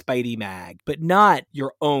regular Spidey mag, but not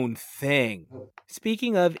your own thing.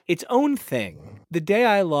 Speaking of its own thing, the day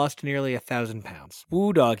I lost nearly 1,000 pounds.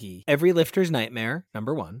 Woo doggy. Every lifter's nightmare,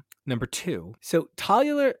 number 1. Number 2. So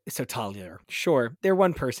Talia, sure, they're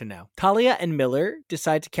one person now. Talia and Miller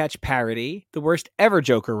decide to catch Parody, the worst ever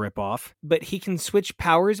Joker ripoff, but he can switch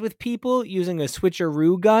powers with people using a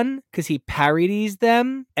switcheroo gun because he parodies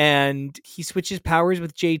them, and he switches powers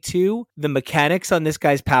with J2. The mechanics on this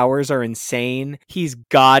guy's powers are insane. He's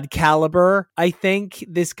God caliber. I think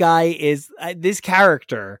this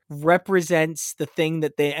character represents the thing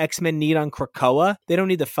that the X-Men need on Krakoa. They don't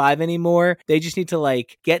need the 5 anymore. They just need to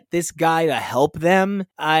like get this guy to help them.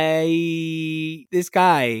 This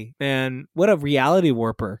guy, man, what a reality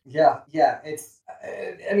warper. Yeah. It's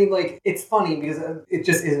funny because it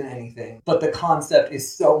just isn't anything. But the concept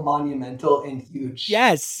is so monumental and huge.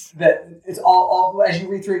 Yes. That it's all as you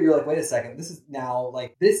read through it, you're like, wait a second, this is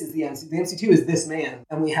the MC. The MC2 is this man.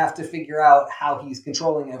 And we have to figure out how he's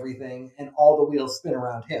controlling everything and all the wheels spin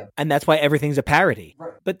around him. And that's why everything's a parody.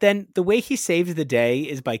 Right. But then the way he saves the day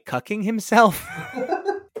is by cucking himself.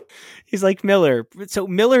 He's like, Miller. So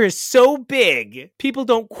Miller is so big, people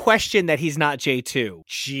don't question that he's not J2.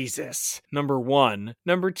 Jesus. Number one.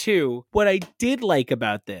 Number two, what I did like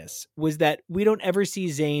about this was that we don't ever see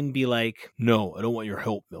Zane be like, no, I don't want your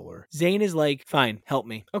help, Miller. Zane is like, fine, help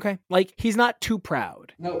me. Okay. Like, he's not too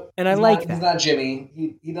proud. Nope. And I like that. He's not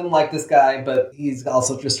Jimmy. He doesn't like this guy, but he's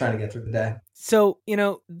also just trying to get through the day. So,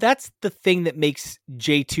 that's the thing that makes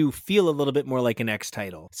J2 feel a little bit more like an X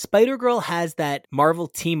title. Spider-Girl has that Marvel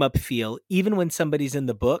team-up feel, even when somebody's in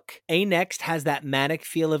the book. A-Next has that manic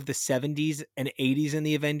feel of the 70s and 80s in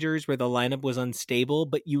the Avengers, where the lineup was unstable,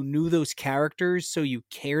 but you knew those characters, so you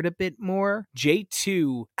cared a bit more.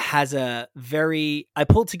 J2 has a very, I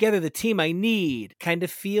pulled together the team I need kind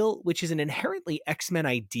of feel, which is an inherently X-Men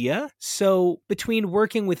idea. So, between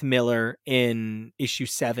working with Miller in issue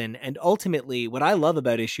 7 and ultimately what I love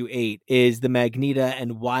about issue 8 is the Magneto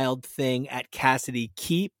and Wild Thing at Cassidy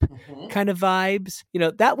Keep kind of vibes.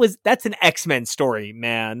 That's an X-Men story,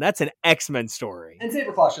 man. That's an X-Men story. And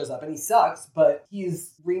Saberclaw shows up and he sucks, but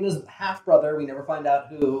he's Rena's half brother. We never find out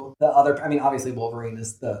who the other, obviously Wolverine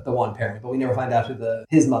is the one parent, but we never find out who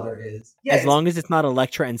his mother is. Yeah, as long as it's not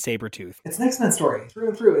Elektra and Sabretooth. It's an X-Men story through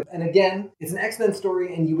and through. And again, it's an X-Men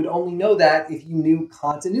story and you would only know that if you knew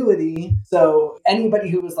continuity. So anybody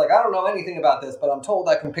who was like, I don't know anything about this, but I'm told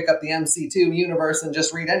I can pick up the MC2 universe and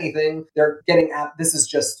just read anything, they're getting at, this is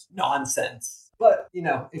just nonsense. But,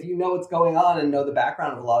 if you know what's going on and know the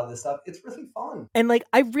background of a lot of this stuff, it's really fun. And,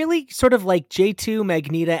 I really sort of like J2,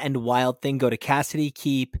 Magneto, and Wild Thing go to Cassidy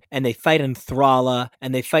Keep, and they fight Anthrala,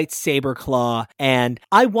 and they fight Saberclaw, and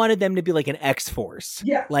I wanted them to be like an X-Force.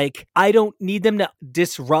 Yeah. I don't need them to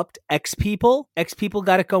disrupt X-People. X-People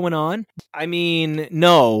got it going on.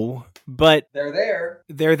 No. But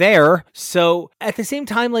they're there. So at the same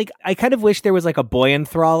time, I kind of wish there was a boy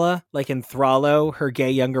Anthrala, like Anthralo, her gay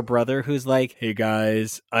younger brother, who's like, hey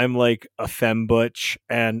guys, I'm a fembutch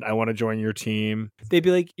and I want to join your team. They'd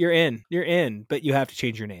be like, you're in, but you have to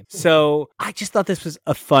change your name. So I just thought this was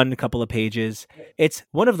a fun couple of pages. It's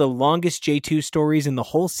one of the longest J2 stories in the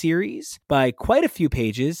whole series by quite a few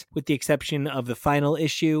pages, with the exception of the final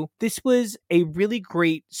issue. This was a really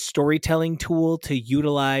great storytelling tool to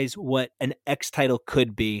utilize what an X title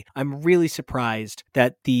could be. I'm really surprised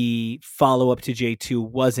that the follow-up to J2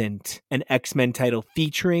 wasn't an X-Men title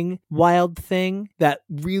featuring Wild Thing. That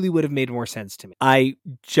really would have made more sense to me. I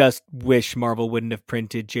just wish Marvel wouldn't have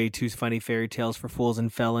printed J2's Funny Fairy Tales for Fools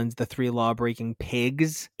and Felons, the 3 law-breaking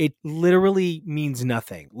pigs. It literally means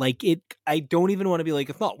nothing. I don't even want to be like,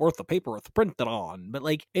 it's not worth the paper it's printed on, but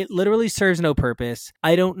it literally serves no purpose.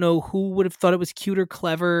 I don't know who would have thought it was cute or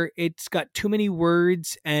clever. It's got too many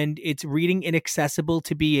words and it's reading inaccessible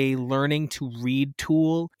to be a learning to read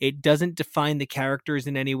tool. It doesn't define the characters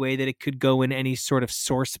in any way that it could go in any sort of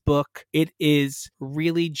source book. It is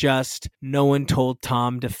really just no one told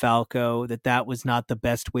Tom DeFalco that was not the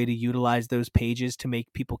best way to utilize those pages to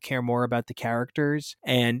make people care more about the characters.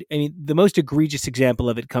 And the most egregious example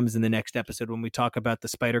of it comes in the next episode when we talk about the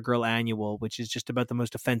Spider-Girl Annual, which is just about the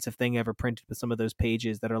most offensive thing ever printed, with some of those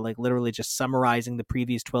pages that are literally just summarizing the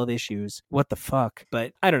previous 12 issues. What the fuck?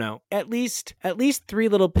 But I don't know. At least 3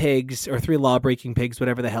 little pigs, or 3 law-breaking pigs,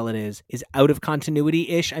 whatever the hell it is out of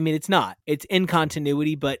continuity-ish. It's not. It's in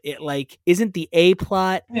continuity, but it isn't the A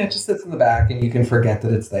plot. Yeah, it just sits in the back and you can forget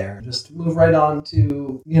that it's there. Just move right on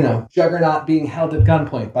to, Juggernaut being held at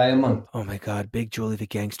gunpoint by a monk. Oh my god, Big Julie the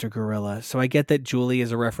Gangster Gorilla. So I get that Julie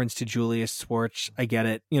is a reference to Julius Schwartz. I get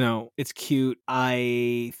it. It's cute.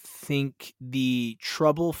 I think the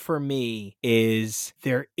trouble for me is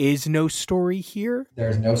there is no story here.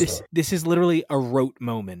 There's no story. This is literally a rote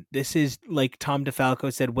moment. This is like Tom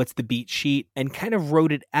DeFalco said, what's the beat sheet? And kind of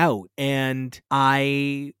wrote it out. And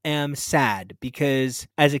I am sad because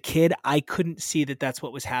as a kid, I couldn't see that that's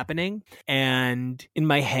what was happening. And in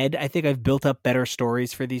my head, I think I've built up better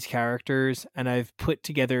stories for these characters. And I've put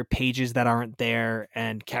together pages that aren't there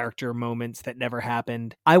and character moments that never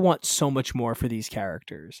happened. I want so much more for these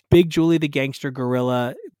characters. Big Julie the Gangster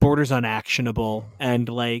Gorilla borders on actionable. And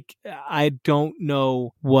I don't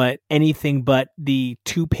know what anything but the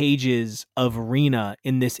 2 pages of Rena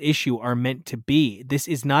in this issue are meant to be. This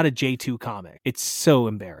is not a J2 comic. It's so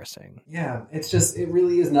embarrassing. Yeah, it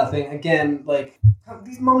really is nothing. Again,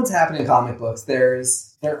 these moments happen in comic books.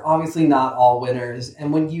 They're obviously not all winners.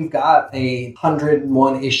 And when you've got a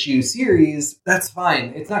 101 issue series, that's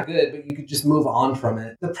fine. It's not good, but you could just move on from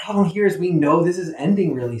it. The problem here is we know this is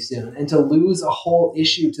ending really soon. And to lose a whole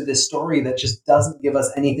issue to this story that just doesn't give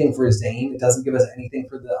us anything for Zane, it doesn't give us anything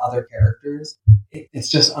for the other characters, It's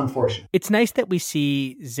just unfortunate. It's nice that we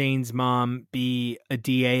see Zane's mom be a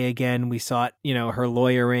DA again. We saw it, her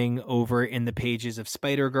lawyering over in the pages of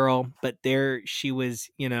Spider-Girl, but there she was,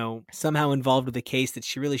 somehow involved with a case that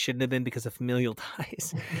she really shouldn't have been because of familial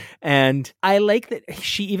ties. And I like that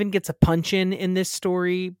she even gets a punch in this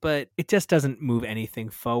story, but it just doesn't move anything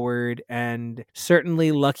forward. And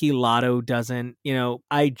certainly Lucky Lotto doesn't.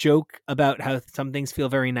 I joke about how some things feel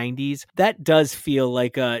very 90s. That does feel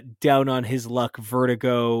like a down on his luck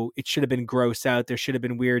Vertigo. It should have been gross out. There should have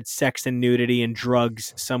been weird sex and nudity and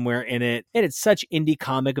drugs somewhere in it. And it's such indie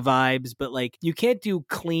comic vibes, but like you can't do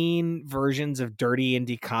clean versions of dirty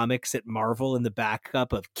indie comics at Marvel in the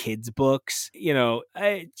backup of kids' books.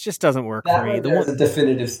 It just doesn't work for me. That's a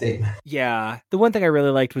definitive statement. Yeah. The one thing I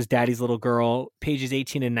really liked was Daddy's Little Girl. Pages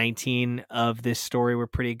 18 and 19 of this story were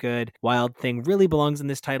pretty good. Wild Thing really belongs in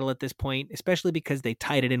this title at this point, especially because they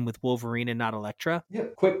tied it in with Wolverine and not Elektra.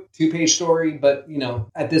 Yep, quick 2-page story, but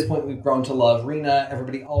at this point we've grown to love Rena.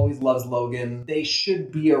 Everybody always loves Logan. They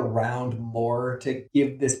should be around more to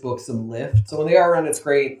give this book some lift. So when they are around, it's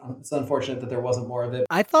great. It's unfortunate that there wasn't more of it.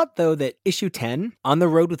 I thought, though, that issue 10, On the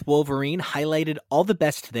Road with Wolverine, highlighted all the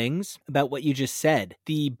best things about what you just said.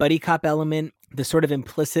 The buddy cop element, the sort of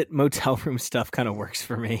implicit motel room stuff kind of works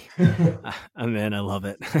for me. Man, I love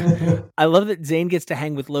it. I love that Zane gets to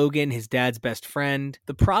hang with Logan, his dad's best friend.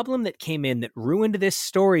 The problem that came in that ruined this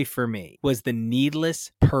story for me was the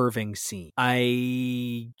needless perving scene.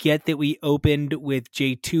 I get that we opened with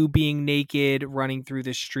J2 being naked, running through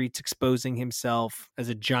the streets, exposing himself as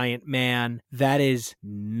a giant man. That is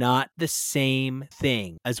not the same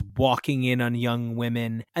thing as walking in on young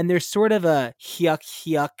women. And there's sort of a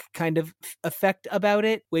yuck kind of effect about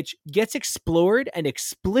it, which gets explored and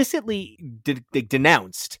explicitly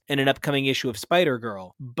denounced in an upcoming issue of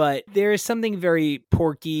Spider-Girl. But there is something very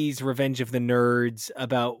Porky's Revenge of the Nerds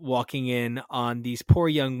about walking in on these poor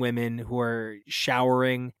young women who are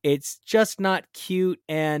showering. It's just not cute.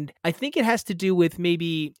 And I think it has to do with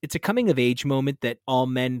maybe it's a coming of age moment that all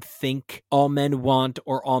men think, all men want,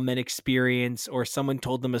 or all men experience, or someone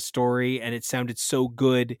told them a story and it sounded so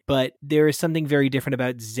good. But there is something very different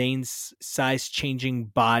about Zane's size-changing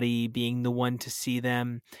body being the one to see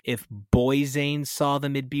them. If boy Zane saw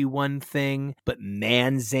them, it'd be one thing, but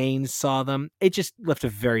man Zane saw them, it just left a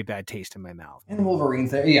very bad taste in my mouth. And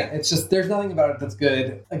Wolverine's there. Yeah, it's just, there's nothing about it that's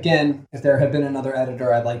good. Again, if there had been another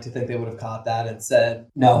editor, I'd like to think they would have caught that and said,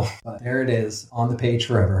 no, but there it is on the page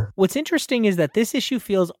forever. What's interesting is that this issue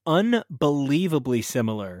feels unbelievably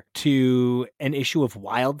similar to an issue of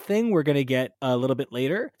Wild Thing we're going to get a little bit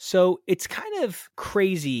later. So it's kind of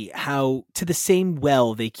crazy how to the same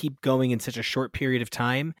well they keep going in such a short period of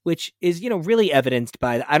time, which is, really evidenced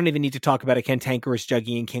by, I don't even need to talk about a cantankerous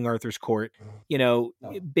Juggy in King Arthur's court. No.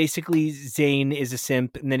 Basically Zane is a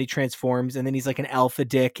simp and then he transforms and then he's like an alpha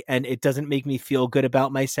dick and it doesn't make me feel good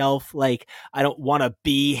about myself. Like, I don't want to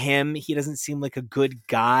be him. He doesn't seem like a good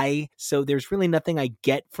guy. So there's really nothing I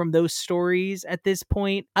get from those stories at this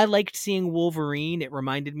point. I liked seeing Wolverine. It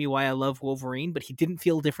reminded me why I love Wolverine, but he didn't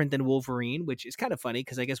feel different than Wolverine, which is kind of funny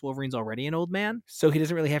because I guess Wolverine's already an old man, so he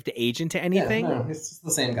doesn't really have to age into anything. Yeah, no, it's just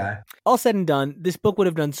the same guy. All said and done, this book would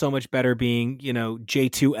have done so much better being,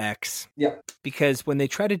 J2X. Yeah. Because when they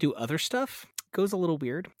try to do other stuff, it goes a little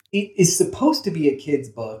weird. It is supposed to be a kid's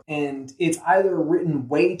book, and it's either written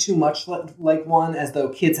way too much like one, as though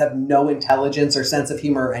kids have no intelligence or sense of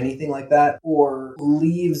humor or anything like that, or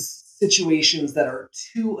leaves situations that are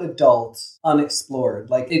too adult unexplored.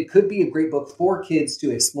 Like, it could be a great book for kids to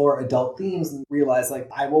explore adult themes and realize, like,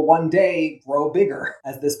 I will one day grow bigger,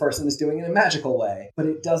 as this person is doing in a magical way. But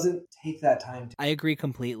it doesn't take that time. I agree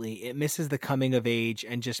completely. It misses the coming of age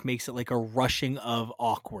and just makes it like a rushing of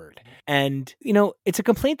awkward. And, it's a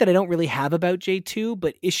complaint that I don't really have about J2,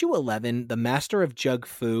 but issue 11, The Master of Jug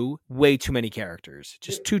Fu, way too many characters.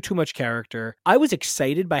 Just too much character. I was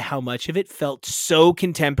excited by how much of it felt so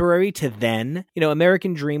contemporary to then.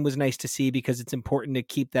 American Dream was nice to see because it's important to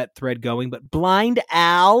keep that thread going, but Blind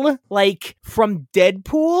Al, like from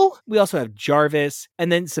Deadpool, we also have Jarvis,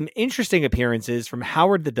 and then some interesting appearances from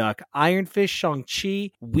Howard the Duck, Iron Fist,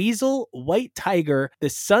 Shang-Chi, Weasel, White Tiger, the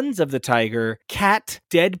Sons of the Tiger, Cat,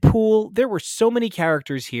 Deadpool. There were so many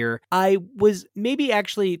characters here. I was maybe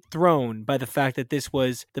actually thrown by the fact that this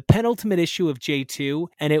was the penultimate issue of J2,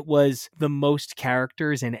 and it was the most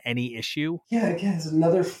characters in any issue. Yeah, again, it's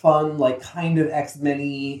another fun fun, like kind of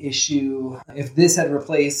X-Men-y issue. If this had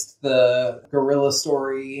replaced the Gorilla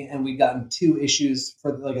story and we'd gotten 2 issues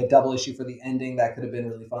for like a double issue for the ending, that could have been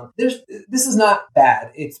really fun. This is not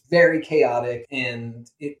bad. It's very chaotic, and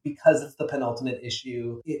because it's the penultimate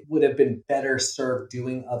issue, it would have been better served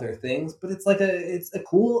doing other things, but it's a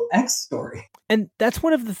cool X story. And that's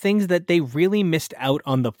one of the things that they really missed out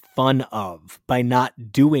on the fun of by not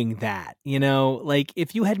doing that. You know, like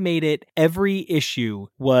if you had made it every issue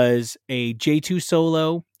was a J2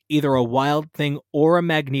 solo, either a Wild Thing or a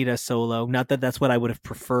Magneto solo. Not that that's what I would have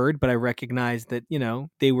preferred, but I recognize that, you know,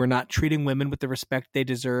 they were not treating women with the respect they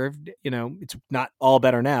deserved. You know, it's not all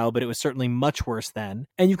better now, but it was certainly much worse then.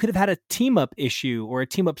 And you could have had a team up issue or a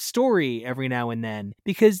team up story every now and then,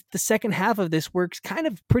 because the second half of this works kind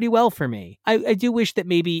of pretty well for me. I do wish that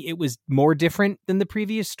maybe it was more different than the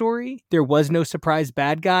previous story. There was no surprise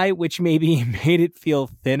bad guy, which maybe made it feel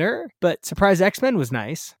thinner, but Surprise X-Men was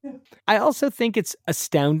nice. I also think it's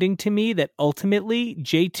astounding to me that ultimately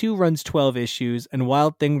J2 runs 12 issues and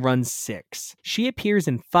Wild Thing runs 6. She appears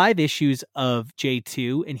in 5 issues of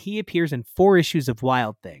J2 and he appears in 4 issues of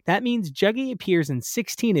Wild Thing. That means Juggy appears in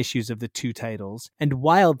 16 issues of the 2 titles and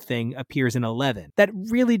Wild Thing appears in 11. That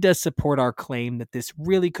really does support our claim that this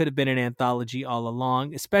really could have been an anthology all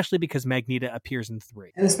along, especially because Magneto appears in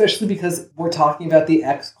 3. And especially because we're talking about the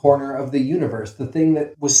X corner of the universe, the thing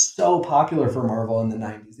that was so popular for Marvel in the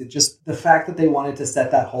 90s. It just, the fact that they wanted to set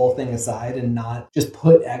that whole thing aside and not just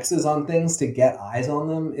put X's on things to get eyes on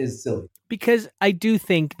them is silly. Because I do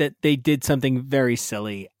think that they did something very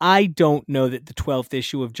silly. I don't know that the 12th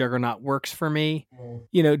issue of Juggernaut works for me.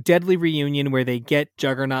 You know, Deadly Reunion, where they get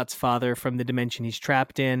Juggernaut's father from the dimension he's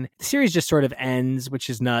trapped in. The series just sort of ends, which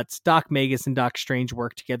is nuts. Doc Magus and Doc Strange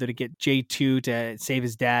work together to get J2 to save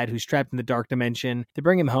his dad, who's trapped in the dark dimension. They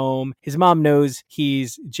bring him home. His mom knows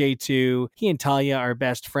he's J2. He and Talia are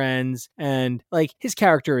best friends. And, like, his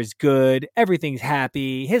character is good. Everything's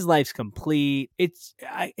happy. His life's complete. It's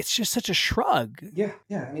just such a shrug. Yeah.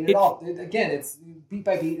 I mean, it's beat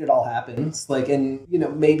by beat, it all happens. Like, and, you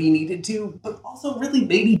know, maybe needed to, but also really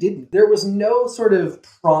maybe didn't. There was no sort of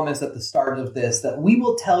promise at the start of this that we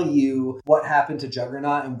will tell you what happened to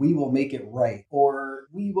Juggernaut and we will make it right. Or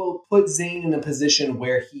we will put Zane in a position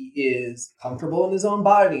where he is comfortable in his own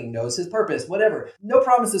body, knows his purpose, whatever. No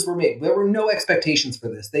promises were made. There were no expectations for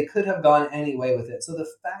this. They could have gone any way with it. So the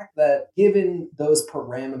fact that given those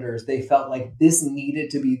parameters, they felt like this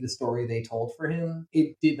needed to be the story they told for him,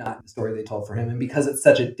 it did not the story they told for him. And because it's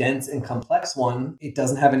such a dense and complex one, it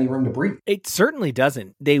doesn't have any room to breathe. It certainly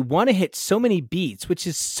doesn't. They want to hit so many beats, which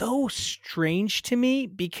is so strange to me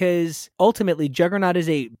because ultimately Juggernaut is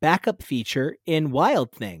a backup feature in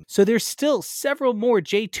Wild Thing. So there's still several more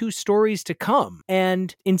J2 stories to come.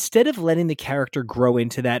 And instead of letting the character grow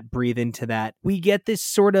into that, breathe into that, we get this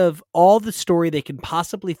sort of all the story they can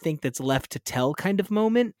possibly think that's left to tell kind of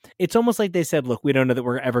moment. It's almost like they said, look, we don't know that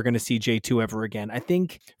we're ever going to see J2 ever again. I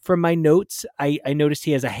think from my notes, I noticed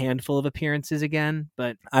he has a handful of appearances again,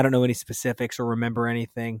 but I don't know any specifics or remember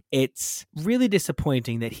anything. It's really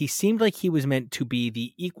disappointing that he seemed like he was meant to be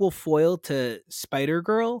the equal foil to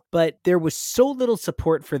Spider-Girl, but there was so little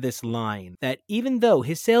support for this line that even though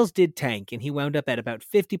his sales did tank and he wound up at about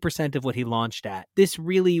 50% of what he launched at, this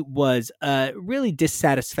really was a really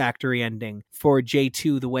dissatisfactory ending for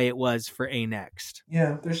J2 the way it was for A-Next.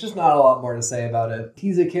 Yeah, there's just not a lot more to say about it.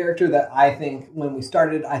 He's a character that I think when we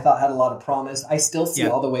started, I thought had a lot of promise. I still see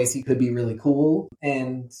all the ways he could be really cool.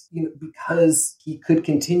 And, you know, because he could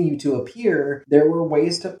continue to appear, there were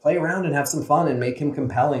ways to play around and have some fun and make him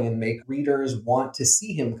compelling and make readers want to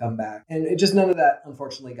see him come back. And it just, none of that,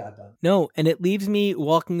 unfortunately, got done. No, and it leaves me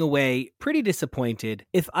walking away pretty disappointed.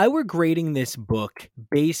 If I were grading this book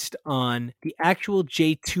based on the actual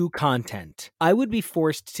J2 content, I would be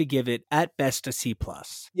forced to give it at best a C+.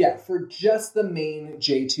 Yeah, for just the main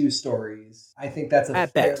J2 stories, I think that's a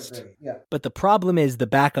at fair best. grade. Yeah. But the problem is the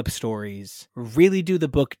backup stories really do the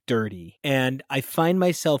book dirty. And I find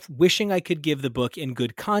myself wishing I could give the book in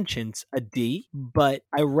good conscience a D, but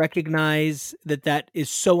I recognize that that is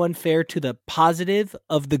so unfair to the positive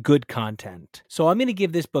of the good content. So I'm going to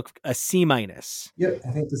give this book a C-. Yep,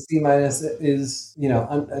 I think the C- is, you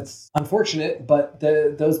know, it's unfortunate, but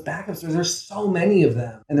those backups, there's so many of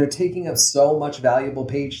them, and they're taking up so much valuable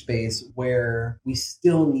page space where we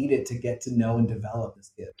still needed to get to know and develop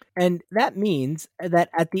this kid. And that means that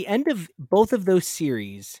at the end of both of those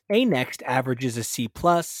series, A Next averages a C+,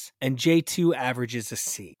 and J2 averages a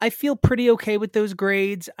C. I feel pretty okay with those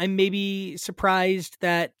grades. I'm maybe surprised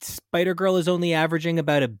that Spider-Girl is only averaging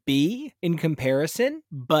about a B in comparison,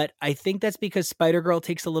 but I think that's because Spider-Girl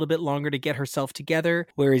takes a little bit longer to get herself together,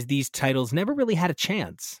 whereas these titles never really had a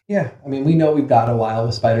chance. Yeah, I mean, we know we've got a while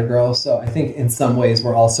with Spider-Girl, so I think in some ways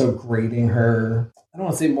we're also grading her, I don't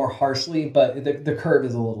want to say more harshly, but the curve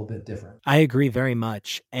is a little bit different. I agree very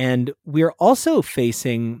much. And we're also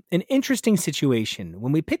facing an interesting situation.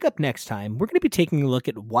 When we pick up next time, we're going to be taking a look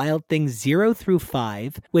at Wild Things 0 through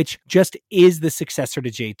 5, which just is the successor to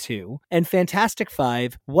J2, and Fantastic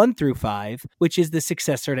 5, 1 through 5, which is the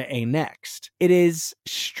successor to A Next. It is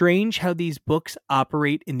strange how these books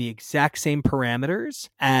operate in the exact same parameters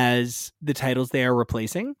as the titles they are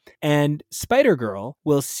replacing. And Spider-Girl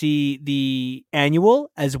will see the annual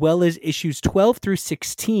as well as issues 12 through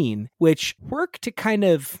 16, which work to kind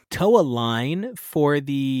of toe a line for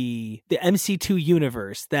the MC2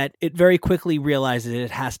 universe that it very quickly realizes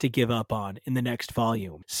it has to give up on in the next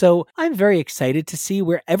volume. So I'm very excited to see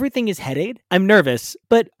where everything is headed. I'm nervous,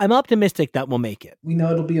 but I'm optimistic that we'll make it. We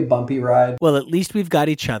know it'll be a bumpy ride. Well, at least we've got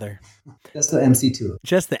each other. Just the MC2.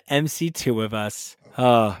 Just the MC2 of us.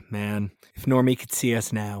 Oh, man. If Normie could see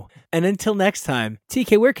us now. And until next time,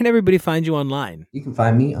 TK, where can everybody find you online? You can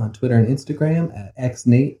find me on Twitter and Instagram at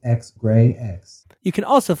xnateXgrayx. You can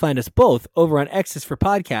also find us both over on X's for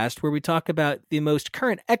Podcast, where we talk about the most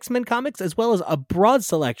current X-Men comics, as well as a broad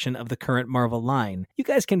selection of the current Marvel line. You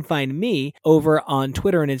guys can find me over on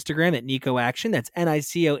Twitter and Instagram at Nico Action. That's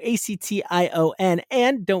NicoAction.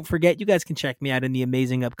 And don't forget, you guys can check me out in the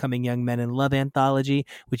amazing upcoming Young Men in Love anthology,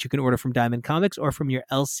 which you can order from Diamond Comics or from your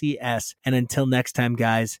LCS. And until next time,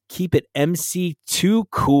 guys, keep it MC2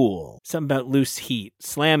 cool. Something about loose heat.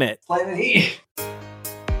 Slam it. Slam it heat.